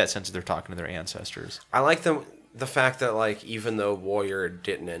 to give you that sense that they're talking to their ancestors. I like the fact that, like, even though Warrior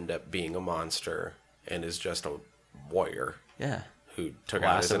didn't end up being a monster and is just a warrior Yeah. who took Last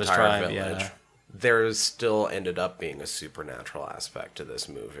out his of his entire tribe, village, yeah. there still ended up being a supernatural aspect to this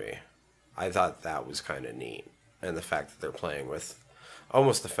movie. I thought that was kind of neat. And the fact that they're playing with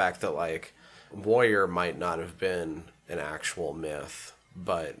almost the fact that, like, Warrior might not have been an actual myth,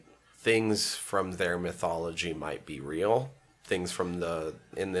 but things from their mythology might be real. Things from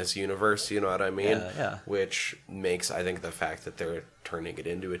in this universe, you know what I mean? Yeah. Which makes, I think, the fact that they're turning it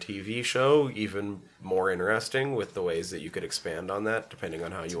into a TV show even more interesting with the ways that you could expand on that, depending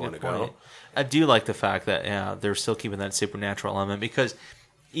on how you want to go. I do like the fact that they're still keeping that supernatural element, because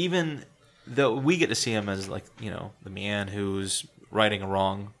even though we get to see him as, like, you know, the man who's righting a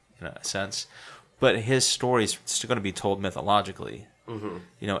wrong in a sense, but his story is still going to be told mythologically. Mm-hmm.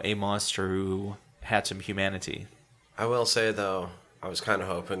 You know, a monster who had some humanity. I will say, though, I was kind of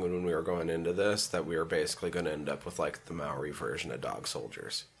hoping when we were going into this that we were basically going to end up with, like, the Maori version of Dog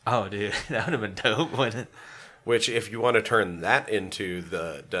Soldiers. Oh, dude, that would have been dope, wouldn't it? Which, if you want to turn that into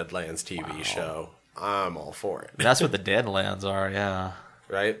the Deadlands TV show, I'm all for it. That's what the Deadlands are, yeah.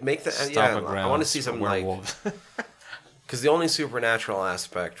 Right? Make that. Stomping I want to see grounds something for like. werewolves. Because the only supernatural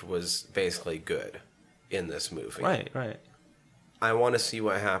aspect was basically good in this movie. Right. I want to see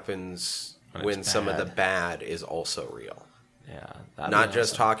what happens when some of the bad. bad is also real. Yeah. that'd Not be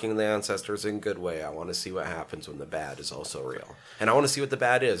just awesome. talking to the ancestors in a good way. I want to see what happens when the bad is also real. And I want to see what the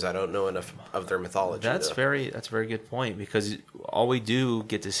bad is. I don't know enough of their mythology. That's a very good point, because all we do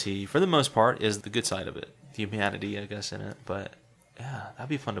get to see, for the most part, is the good side of it. The humanity, I guess, in it. But, yeah, that'd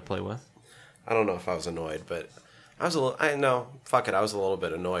be fun to play with. I don't know if I was annoyed, but I was a little... I was a little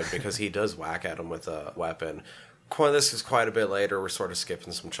bit annoyed because he does whack at him with a weapon. This is quite a bit later. We're sort of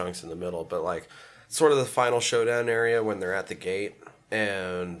skipping some chunks in the middle, but, like, sort of the final showdown area when they're at the gate,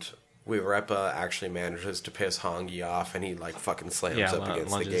 and Uerepa actually manages to piss Hongi off, and he, like, fucking slams up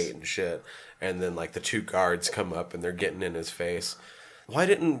against the gate and shit. And then, like, the two guards come up, and they're getting in his face. Why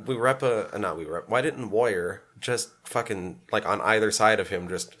didn't why didn't Warrior just fucking, like, on either side of him,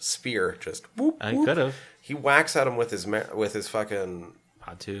 just spear, just whoop, I whoop. could have. He whacks at him with his fucking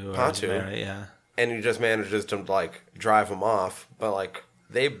Patu. Patu. Yeah. and he just manages to, like, drive him off. But, like,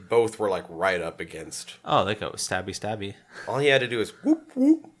 they both were, like, right up against. Oh, they go stabby. All he had to do is whoop,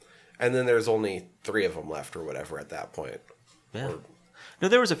 whoop. And then there's only 3 of them left or whatever at that point. Yeah. No,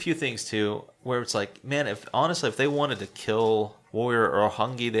 there was a few things, too, where it's like, man, if they wanted to kill Warrior or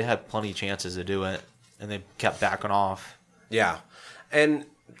Hongi, they had plenty of chances to do it, and they kept backing off. Yeah. And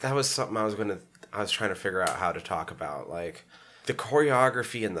that was something I was trying to figure out how to talk about. Like, the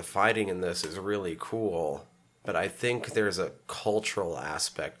choreography and the fighting in this is really cool, but I think there's a cultural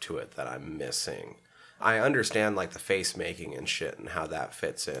aspect to it that I'm missing. I understand, like, the face making and shit and how that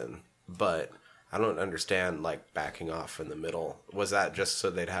fits in, but I don't understand, like, backing off in the middle. Was that just so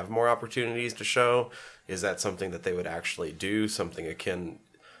they'd have more opportunities to show? Is that something that they would actually do? Something akin,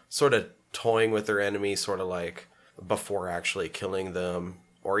 sort of toying with their enemy, sort of like before actually killing them?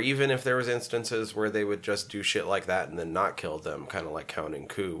 Or even if there was instances where they would just do shit like that and then not kill them, kind of like Counting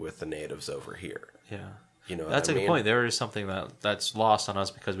Coup with the natives over here. Yeah. You know what That's I a mean? good point. There is something that's lost on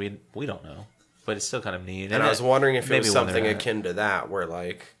us because we don't know. But it's still kind of neat. And I was wondering if it was maybe when something they're- akin to that, where,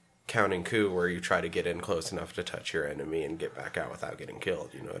 like, Counting Coup, where you try to get in close enough to touch your enemy and get back out without getting killed.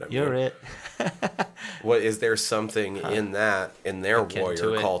 You know what I mean? You're it. What is there something in that, in their Akin to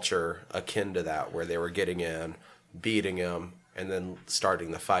warrior it. culture, akin to that, where they were getting in, beating him, and then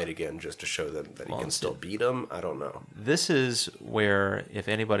starting the fight again just to show them that he can still beat him? I don't know. This is where, if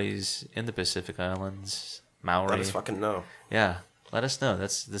anybody's in the Pacific Islands, Maori, Let us fucking know. yeah, let us know.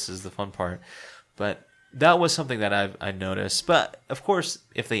 This is the fun part. But that was something that I noticed. But of course,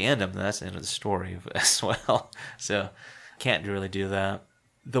 if they end them, that's the end of the story as well. So can't really do that.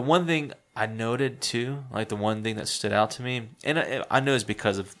 The one thing I noted too, like the one thing that stood out to me, and I know it's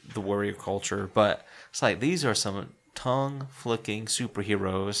because of the warrior culture, but it's like these are some tongue-flicking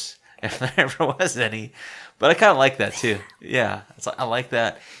superheroes, if there ever was any. But I kind of like that too. Yeah, it's like, I like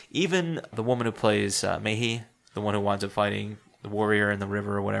that. Even the woman who plays Mehi, the one who winds up fighting the warrior in the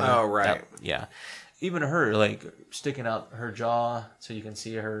river or whatever. Oh, right. Yeah. Even her, like, sticking out her jaw so you can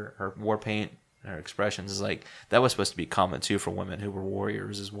see her war paint, her expressions, is like, that was supposed to be common, too, for women who were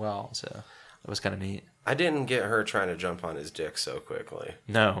warriors as well. So that was kind of neat. I didn't get her trying to jump on his dick so quickly.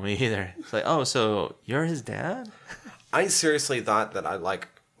 No, me either. It's like, oh, so you're his dad? I seriously thought that I like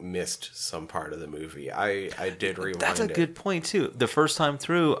missed some part of the movie. I did rewind. That's a good point too. The first time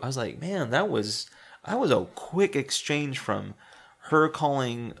through, I was like, man, that was a quick exchange from her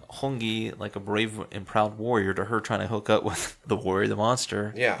calling Hongi like a brave and proud warrior to her trying to hook up with the warrior, the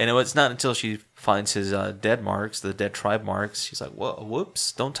monster. Yeah. And it's not until she finds his dead marks, the dead tribe marks, she's like, whoa,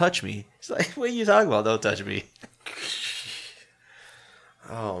 whoops, don't touch me. He's like, what are you talking about? Don't touch me.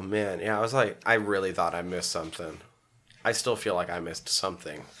 Oh, man. Yeah, I was like, I really thought I missed something. I still feel like I missed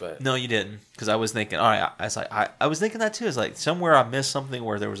something, but... No, you didn't. Because I was thinking, all right, I was thinking that too. It's like somewhere I missed something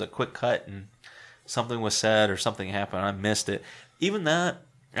where there was a quick cut and something was said or something happened. I missed it. Even that,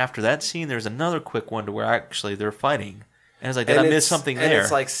 after that scene, there's another quick one to where actually they're fighting. And it's like, did I miss something there? And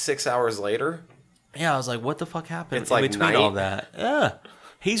it's like 6 hours later? Yeah, I was like, what the fuck happened It's like in between night? all that? Yeah.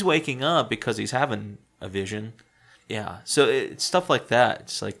 He's waking up because he's having a vision. Yeah. So it's stuff like that.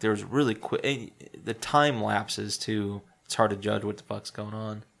 It's like there's really quick... The time lapses, too. It's hard to judge what the fuck's going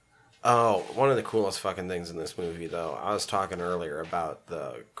on. Oh, one of the coolest fucking things in this movie, though, I was talking earlier about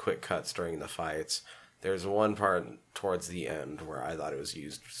the quick cuts during the fights. There's one part towards the end where I thought it was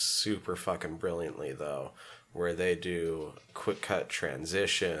used super fucking brilliantly, though, where they do quick cut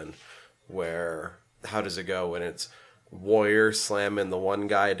transition where, how does it go when it's warrior slamming the one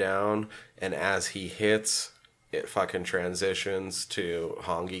guy down, and as he hits, it fucking transitions to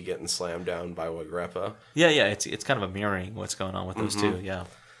Hongi getting slammed down by Wagrepa. Yeah, it's kind of a mirroring what's going on with those two, yeah.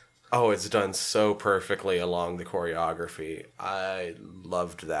 Oh, it's done so perfectly along the choreography. I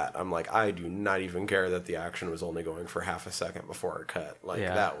loved that. I'm like, I do not even care that the action was only going for half a second before it cut. Like,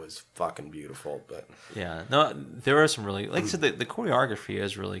 that was fucking beautiful. But yeah, no, there are some really, like I said, the choreography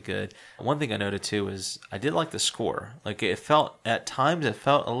is really good. One thing I noted too is I did like the score. Like at times it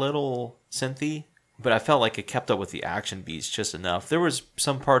felt a little synthy, but I felt like it kept up with the action beats just enough. There was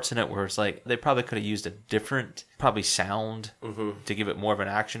some parts in it where it's like they probably could have used a different, probably sound to give it more of an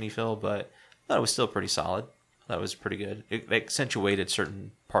action-y feel, but I thought it was still pretty solid. That was pretty good. It accentuated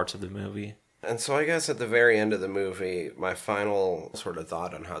certain parts of the movie. And so I guess at the very end of the movie, my final sort of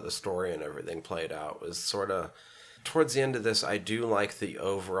thought on how the story and everything played out was sort of, towards the end of this, I do like the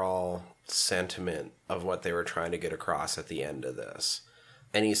overall sentiment of what they were trying to get across at the end of this.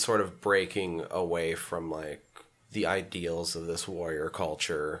 And he's sort of breaking away from, like, the ideals of this warrior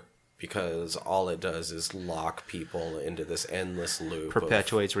culture, because all it does is lock people into this endless loop.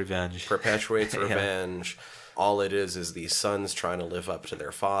 Perpetuates revenge. Perpetuates revenge. All it is these sons trying to live up to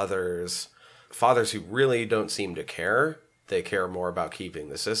their fathers. Fathers who really don't seem to care. They care more about keeping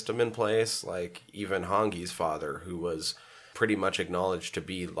the system in place. Like, even Hongi's father, who was pretty much acknowledged to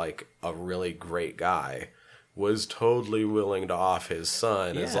be, like, a really great guy, was totally willing to off his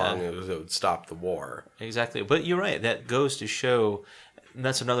son as long as it would stop the war. Exactly. But you're right. That goes to show, and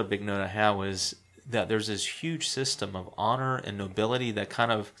that's another big note I have, was that there's this huge system of honor and nobility that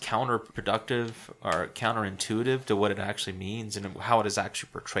kind of counterproductive or counterintuitive to what it actually means and how it is actually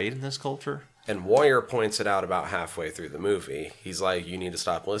portrayed in this culture. And Warrior points it out about halfway through the movie. He's like, you need to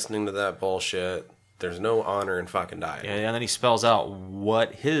stop listening to that bullshit. There's no honor in fucking dying. Yeah, and then he spells out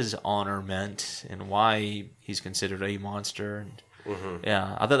what his honor meant and why he's considered a monster. And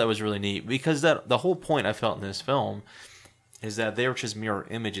yeah, I thought that was really neat because the whole point I felt in this film is that they're just mirror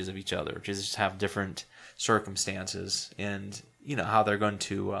images of each other, just have different circumstances, and you know how they're going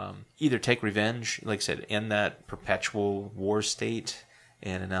to either take revenge, like I said, in that perpetual war state,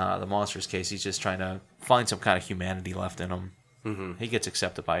 and in the monster's case, he's just trying to find some kind of humanity left in him. Mm-hmm. He gets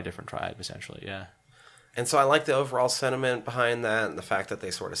accepted by a different tribe, essentially. Yeah. And so I like the overall sentiment behind that and the fact that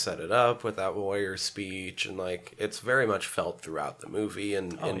they sort of set it up with that warrior speech. And, like, it's very much felt throughout the movie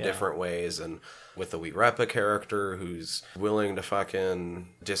in different ways. And with the Wagrepa character who's willing to fucking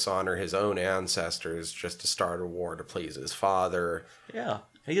dishonor his own ancestors just to start a war to please his father. Yeah.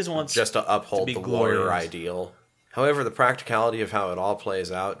 He just wants just to uphold to the glorious. warrior ideal. However, the practicality of how it all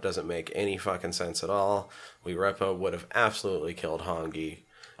plays out doesn't make any fucking sense at all. Wagrepa would have absolutely killed Hongi.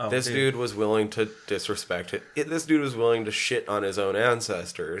 This dude was willing to disrespect it. This dude was willing to shit on his own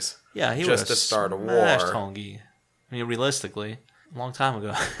ancestors. Yeah, he just to start a war. Hongi. I mean, realistically, a long time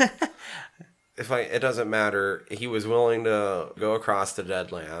ago. It doesn't matter. He was willing to go across the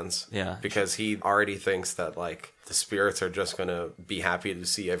Deadlands. Yeah. Because he already thinks that, like, the spirits are just going to be happy to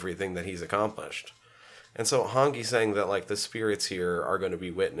see everything that he's accomplished. And so Hongi saying that, like, the spirits here are going to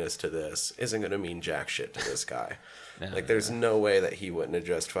be witness to this isn't going to mean jack shit to this guy. Like, there's no way that he wouldn't have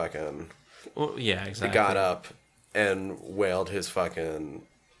just fucking... Well, yeah, exactly. Got up and wailed his fucking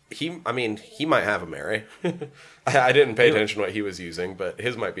he might have a Mary. I didn't pay attention to what he was using, but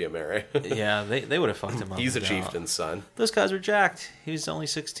his might be a Mary. Yeah, they would have fucked him up. He's a chieftain's son. Those guys were jacked. He was only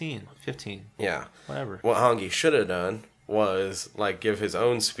 16, 15. Yeah. Whatever. What Hongi should have done was, like, give his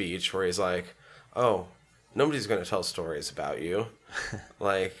own speech where he's like, oh, nobody's going to tell stories about you.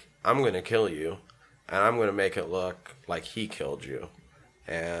 Like, I'm going to kill you, and I'm going to make it look like he killed you.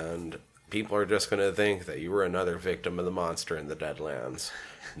 And people are just going to think that you were another victim of the monster in the Deadlands.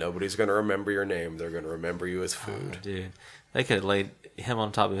 Nobody's going to remember your name. They're going to remember you as food. Oh, dude, they could have laid him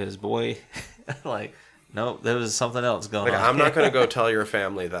on top of his boy. Like, nope, there was something else going on. I'm not going to go tell your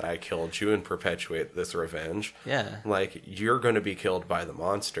family that I killed you and perpetuate this revenge. Yeah. Like, you're going to be killed by the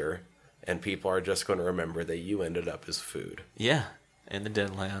monster, and people are just going to remember that you ended up as food. Yeah, in the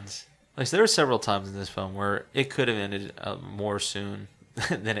Deadlands. Like, so there were several times in this film where it could have ended more soon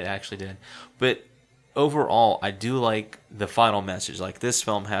than it actually did. But overall, I do like the final message. Like, this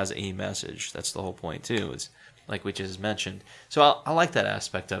film has a message. That's the whole point, too. It's like we just mentioned. So I like that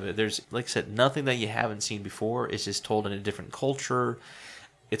aspect of it. There's, like I said, nothing that you haven't seen before. It's just told in a different culture.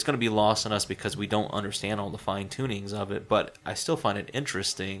 It's going to be lost on us because we don't understand all the fine tunings of it. But I still find it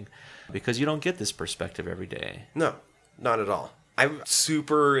interesting because you don't get this perspective every day. No, not at all. I'm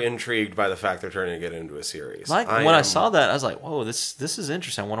super intrigued by the fact they're turning to get into a series. Like, when I saw that, I was like, whoa, this is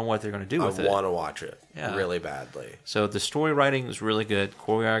interesting. I wonder what they're going to do with it. I want to watch it really badly. So the story writing was really good.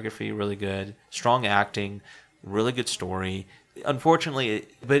 Choreography, really good. Strong acting, really good story. Unfortunately,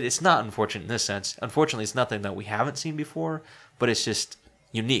 but it's not unfortunate in this sense. Unfortunately, it's nothing that we haven't seen before, but it's just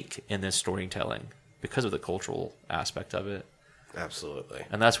unique in this storytelling because of the cultural aspect of it. Absolutely.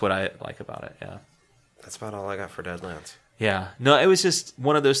 And that's what I like about it, yeah. That's about all I got for Deadlands. Yeah. No, it was just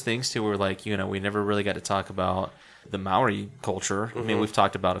one of those things, too, where, like, you know, we never really got to talk about the Maori culture. Mm-hmm. I mean, we've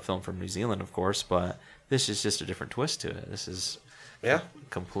talked about a film from New Zealand, of course, but this is just a different twist to it. This is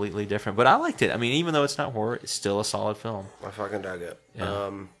completely different. But I liked it. I mean, even though it's not horror, it's still a solid film. I fucking dug it.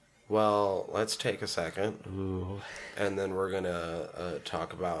 Yeah. Well, let's take a second. Ooh. And then we're going to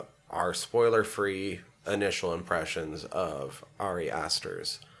talk about our spoiler-free initial impressions of Ari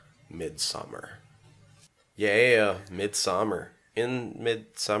Aster's Midsommar. Yeah, Midsummer. In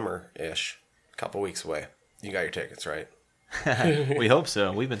midsummer-ish. A couple weeks away. You got your tickets, right? We hope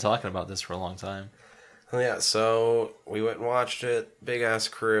so. We've been talking about this for a long time. Yeah, so we went and watched it. Big-ass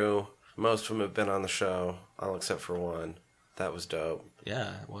crew. Most of them have been on the show, all except for one. That was dope.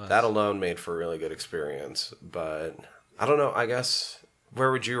 Yeah, it was. That alone made for a really good experience. But, I don't know, I guess,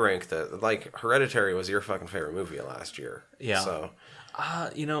 where would you rank that? Like, Hereditary was your fucking favorite movie last year. Yeah. So,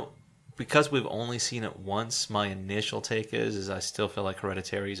 you know, because we've only seen it once, my initial take is I still feel like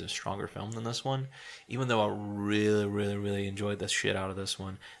Hereditary is a stronger film than this one, even though I really, really, really enjoyed the shit out of this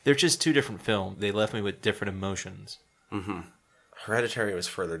one. They're just two different films. They left me with different emotions. Mm-hmm. Hereditary was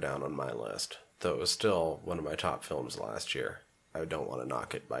further down on my list, though it was still one of my top films last year. I don't want to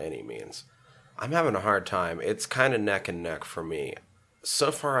knock it by any means. I'm having a hard time. It's kind of neck and neck for me.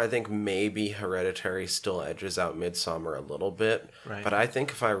 So far, I think maybe Hereditary still edges out Midsommar a little bit. Right. But I think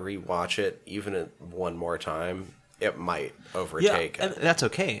if I rewatch it even one more time, it might overtake it. And that's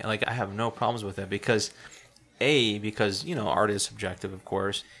okay. Like, I have no problems with it because, you know, art is subjective, of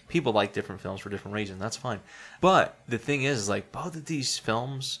course. People like different films for different reasons. That's fine. But the thing is, like, both of these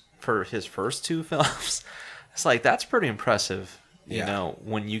films, for his first two films, it's like, that's pretty impressive, you know,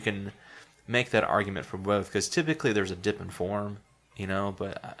 when you can make that argument for both. Because typically there's a dip in form. You know,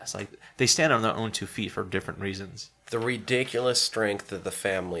 but it's like they stand on their own 2 feet for different reasons. The ridiculous strength of the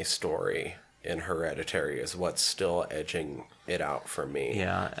family story in Hereditary is what's still edging it out for me.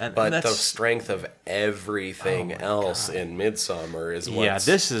 Yeah, but the strength of everything else in Midsommar is what's... Yeah,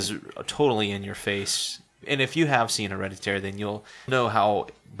 this is totally in your face. And if you have seen Hereditary, then you'll know how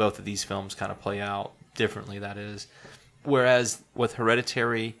both of these films kind of play out differently, that is. Whereas with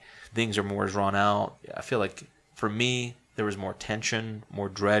Hereditary, things are more drawn out. I feel like, for me, there was more tension, more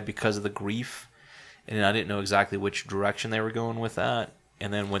dread because of the grief. And I didn't know exactly which direction they were going with that.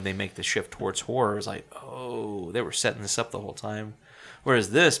 And then when they make the shift towards horror, it's like, oh, they were setting this up the whole time.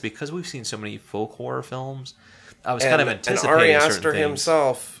 Whereas this, because we've seen so many folk horror films, I was kind of anticipating Ari certain Aster things.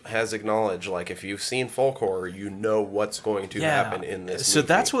 himself has acknowledged, like, if you've seen folk horror, you know what's going to happen in this so movie.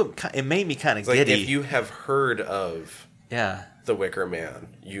 that's what it made me kind of like, giddy. if you have heard of The Wicker Man,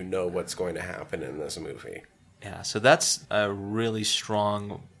 you know what's going to happen in this movie. Yeah, so that's a really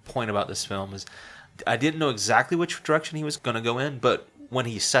strong point about this film is I didn't know exactly which direction he was going to go in, but when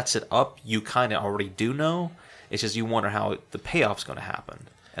he sets it up, you kind of already do know. It's just you wonder how the payoff's going to happen.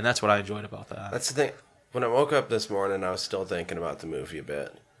 And that's what I enjoyed about that. That's the thing. When I woke up this morning, I was still thinking about the movie a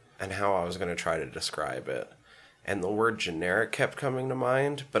bit and how I was going to try to describe it. and the word generic kept coming to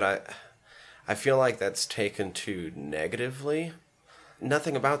mind, but I feel like that's taken too negatively.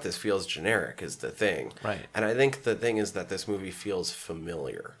 Nothing about this feels generic is the thing. Right. And I think the thing is that this movie feels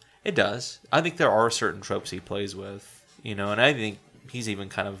familiar. It does. I think there are certain tropes he plays with, and I think he's even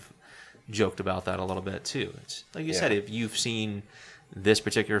kind of joked about that a little bit too. It's like you said, if you've seen this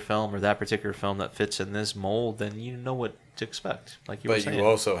particular film or that particular film that fits in this mold, then you know what to expect. Like you were saying. But you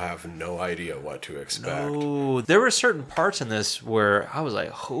also have no idea what to expect. No, there were certain parts in this where I was like,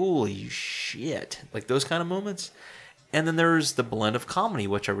 holy shit. Like those kind of moments. And then there's the blend of comedy,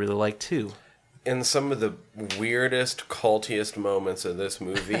 which I really like too. And some of the weirdest, cultiest moments of this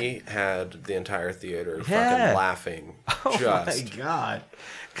movie had the entire theater fucking laughing. Oh my God.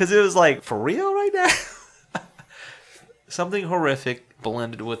 Because it was like, for real right now? Something horrific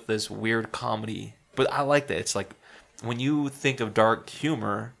blended with this weird comedy. But I like that. It's like, when you think of dark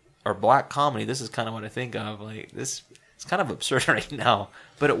humor or black comedy, this is kind of what I think of. Like, this, it's kind of absurd right now,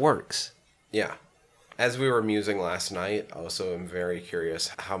 but it works. Yeah. As we were musing last night, also I'm very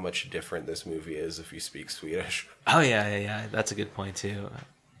curious how much different this movie is if you speak Swedish. Oh, yeah. That's a good point, too.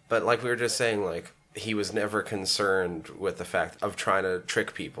 But like we were just saying, like, he was never concerned with the fact of trying to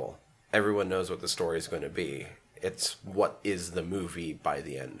trick people. Everyone knows what the story is going to be. It's what is the movie by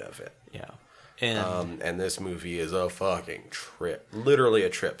the end of it. Yeah. And this movie is a fucking trip. Literally a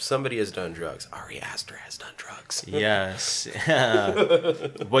trip. Somebody has done drugs. Ari Aster has done drugs. Yes.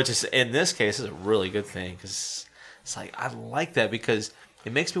 Which is, in this case, is a really good thing. Because it's like, I like that because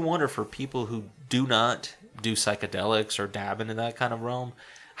it makes me wonder for people who do not do psychedelics or dab into that kind of realm,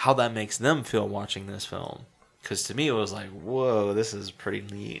 how that makes them feel watching this film. Because to me, it was like, whoa, this is pretty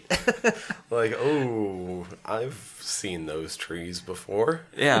neat. Like, oh, I've seen those trees before.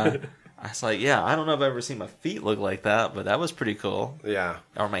 Yeah. I was like, yeah, I don't know if I've ever seen my feet look like that, but that was pretty cool. Yeah.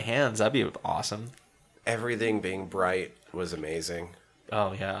 Or my hands, that'd be awesome. Everything being bright was amazing.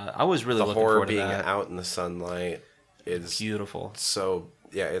 Oh, yeah. I was really the looking horror forward to being that. out in the sunlight is beautiful. So,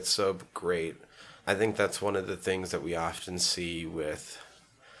 yeah, it's so great. I think that's one of the things that we often see with...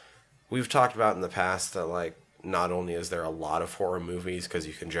 We've talked about in the past that, like, not only is there a lot of horror movies because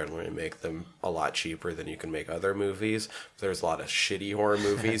you can generally make them a lot cheaper than you can make other movies, there's a lot of shitty horror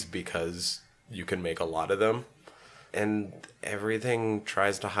movies because you can make a lot of them. And everything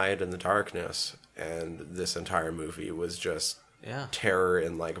tries to hide in the darkness. And this entire movie was just terror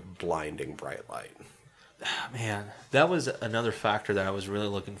in, like, blinding bright light. Man, that was another factor that I was really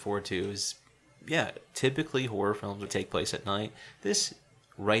looking forward to is, typically horror films would take place at night. This,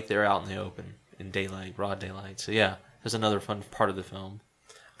 right there out in the open. In daylight, broad daylight. So there's another fun part of the film.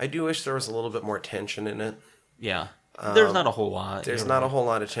 I do wish there was a little bit more tension in it. Yeah. There's not a whole lot. There's not a whole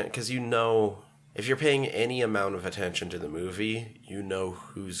lot of tension, because if you're paying any amount of attention to the movie, you know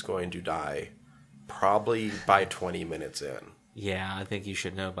who's going to die probably by 20 minutes in. Yeah, I think you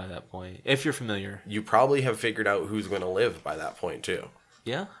should know by that point. If you're familiar. You probably have figured out who's going to live by that point, too.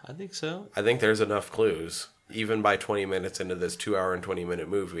 Yeah, I think so. I think there's enough clues, even by 20 minutes into this 2-hour and 20-minute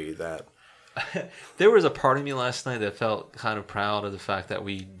movie, that... There was a part of me last night that felt kind of proud of the fact that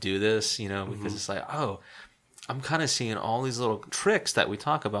we do this, because it's like, I'm kind of seeing all these little tricks that we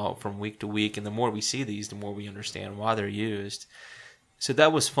talk about from week to week, and the more we see these, the more we understand why they're used. So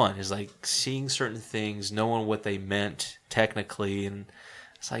that was fun, is like seeing certain things, knowing what they meant technically, and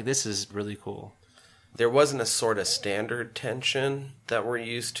it's like, this is really cool. There wasn't a sort of standard tension that we're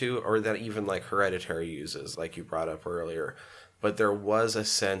used to, or that even like Hereditary uses, like you brought up earlier. But there was a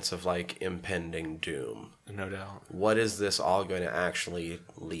sense of, like, impending doom. No doubt. What is this all going to actually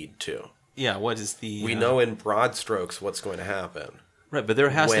lead to? Yeah, what is the... We know in broad strokes what's going to happen. Right, but there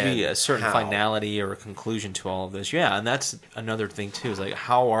has to be a certain how? finality or a conclusion to all of this. Yeah, and that's another thing, too, is, like,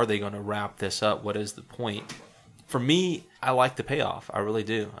 how are they going to wrap this up? What is the point? For me, I like the payoff. I really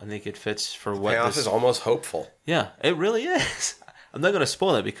do. I think it fits for what Payoff is almost hopeful. Yeah, it really is. I'm not going to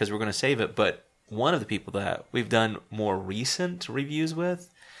spoil it because we're going to save it, but... One of the people that we've done more recent reviews with,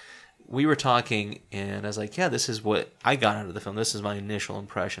 we were talking, and I was like, this is what I got out of the film. This is my initial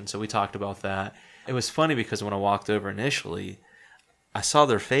impression. So we talked about that. It was funny because when I walked over initially, I saw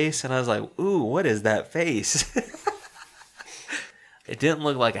their face, and I was like, ooh, what is that face? It didn't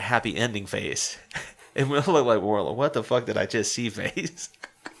look like a happy ending face. It looked like, well, what the fuck did I just see face?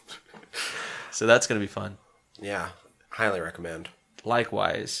 So that's going to be fun. Yeah, highly recommend.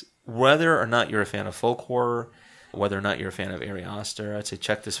 Likewise. Whether or not you're a fan of folk horror, whether or not you're a fan of Ari Aster, I'd say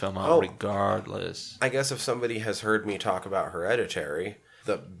check this film out regardless. I guess if somebody has heard me talk about Hereditary,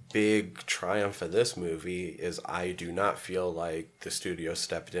 the big triumph of this movie is I do not feel like the studio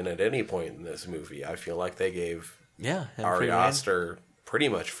stepped in at any point in this movie. I feel like they gave Ari Aster pretty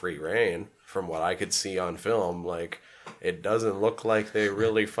much free reign from what I could see on film. Like, it doesn't look like they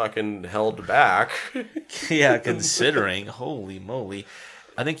really fucking held back. Yeah, considering, holy moly.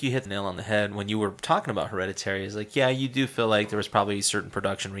 I think you hit the nail on the head when you were talking about Hereditary. It's like, yeah, you do feel like there was probably a certain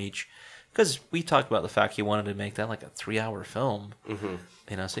production reach. Because we talked about the fact he wanted to make that like a 3-hour film. Mm-hmm.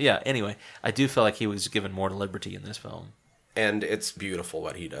 You know, so yeah, anyway, I do feel like he was given more liberty in this film. And it's beautiful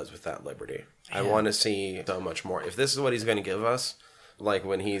what he does with that liberty. Yeah. I want to see so much more. If this is what he's going to give us, like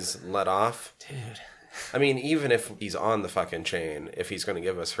when he's let off. Dude. I mean, even if he's on the fucking chain, if he's going to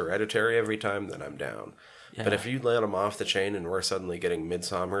give us Hereditary every time, then I'm down. Yeah. But if you let him off the chain and we're suddenly getting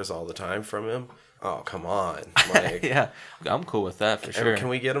Midsommers all the time from him, oh, come on. Like, yeah, I'm cool with that for sure. Can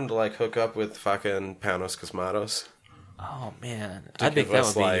we get him to like hook up with fucking Panos Cosmatos? Oh, man. I think that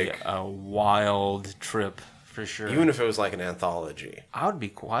would be like a wild trip for sure. Even if it was like an anthology. I would be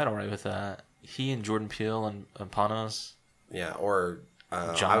quite all right with that. He and Jordan Peele and Panos. Yeah, or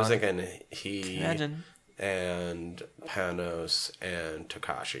John. I was thinking he Imagine. and Panos and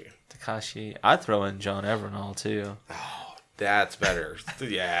Takashi. I'd throw in John Everenall too. Oh, that's better.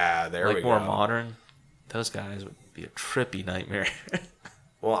 Yeah, there we go. Like more modern. Those guys would be a trippy nightmare.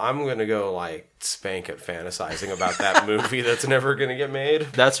 Well, I'm going to go like spank at fantasizing about that movie that's never going to get made.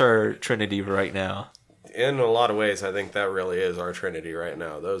 That's our trinity right now. In a lot of ways, I think that really is our trinity right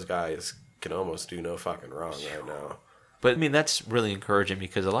now. Those guys can almost do no fucking wrong right now. But I mean, that's really encouraging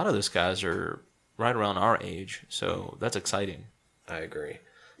because a lot of those guys are right around our age. So that's exciting. I agree.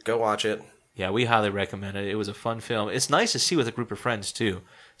 Go watch it. Yeah, we highly recommend it. It was a fun film. It's nice to see with a group of friends too.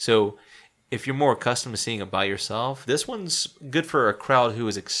 So if you're more accustomed to seeing it by yourself, this one's good for a crowd who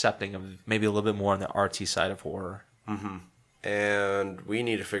is accepting of maybe a little bit more on the artsy side of horror. Mm-hmm. And we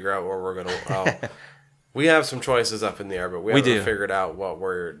need to figure out where we're going to... we have some choices up in the air, but we haven't figured out what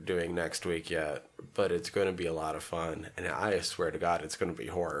we're doing next week yet. But it's going to be a lot of fun. And I swear to God, it's going to be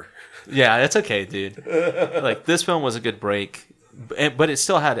horror. Yeah, that's okay, dude. Like, this film was a good break. But it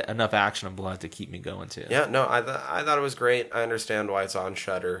still had enough action and blood to keep me going, too. Yeah, no, I thought it was great. I understand why it's on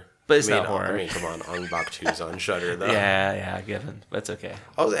Shudder. But it's not horror. I mean, come on, Ong Bak 2's on Shudder, though. Yeah, given. That's okay.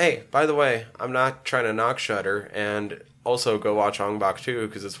 Oh, hey, by the way, I'm not trying to knock Shudder, and also go watch Ong Bak 2,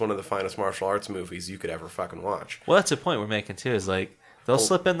 because it's one of the finest martial arts movies you could ever fucking watch. Well, that's the point we're making, too, is like, they'll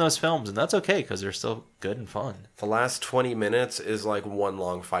slip in those films, and that's okay, because they're still good and fun. The last 20 minutes is like one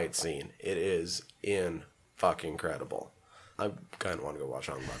long fight scene. It is fucking incredible. I kind of want to go watch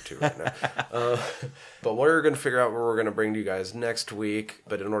Ong Bak 2 right now. But we're going to figure out what we're going to bring to you guys next week.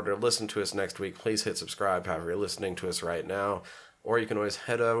 But in order to listen to us next week, please hit subscribe however you're listening to us right now. Or you can always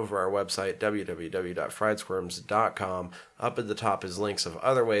head over our website, www.friedsquirms.com. Up at the top is links of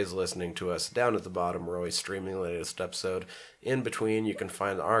other ways of listening to us. Down at the bottom, we're always streaming the latest episode. In between, you can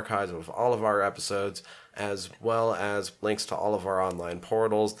find the archives of all of our episodes, as well as links to all of our online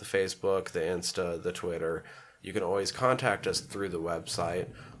portals, the Facebook, the Insta, the Twitter. You can always contact us through the website,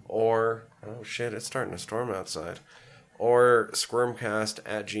 or, oh shit, it's starting to storm outside, or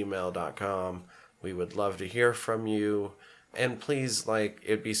squirmcast@gmail.com. We would love to hear from you, and please, like,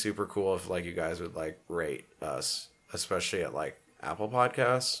 it'd be super cool if, like, you guys would, like, rate us, especially at, like, Apple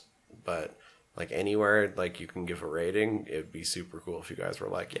Podcasts, but, like, anywhere, like, you can give a rating. It'd be super cool if you guys were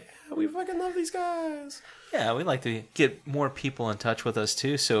like, yeah, we fucking love these guys. Yeah, we'd like to get more people in touch with us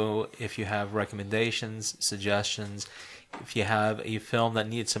too. So if you have recommendations, suggestions, if you have a film that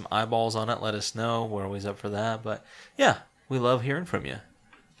needs some eyeballs on it, let us know. We're always up for that. But yeah, we love hearing from you.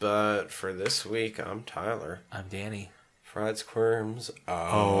 But for this week, I'm Tyler. I'm Danny. Fried Squirms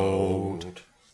out.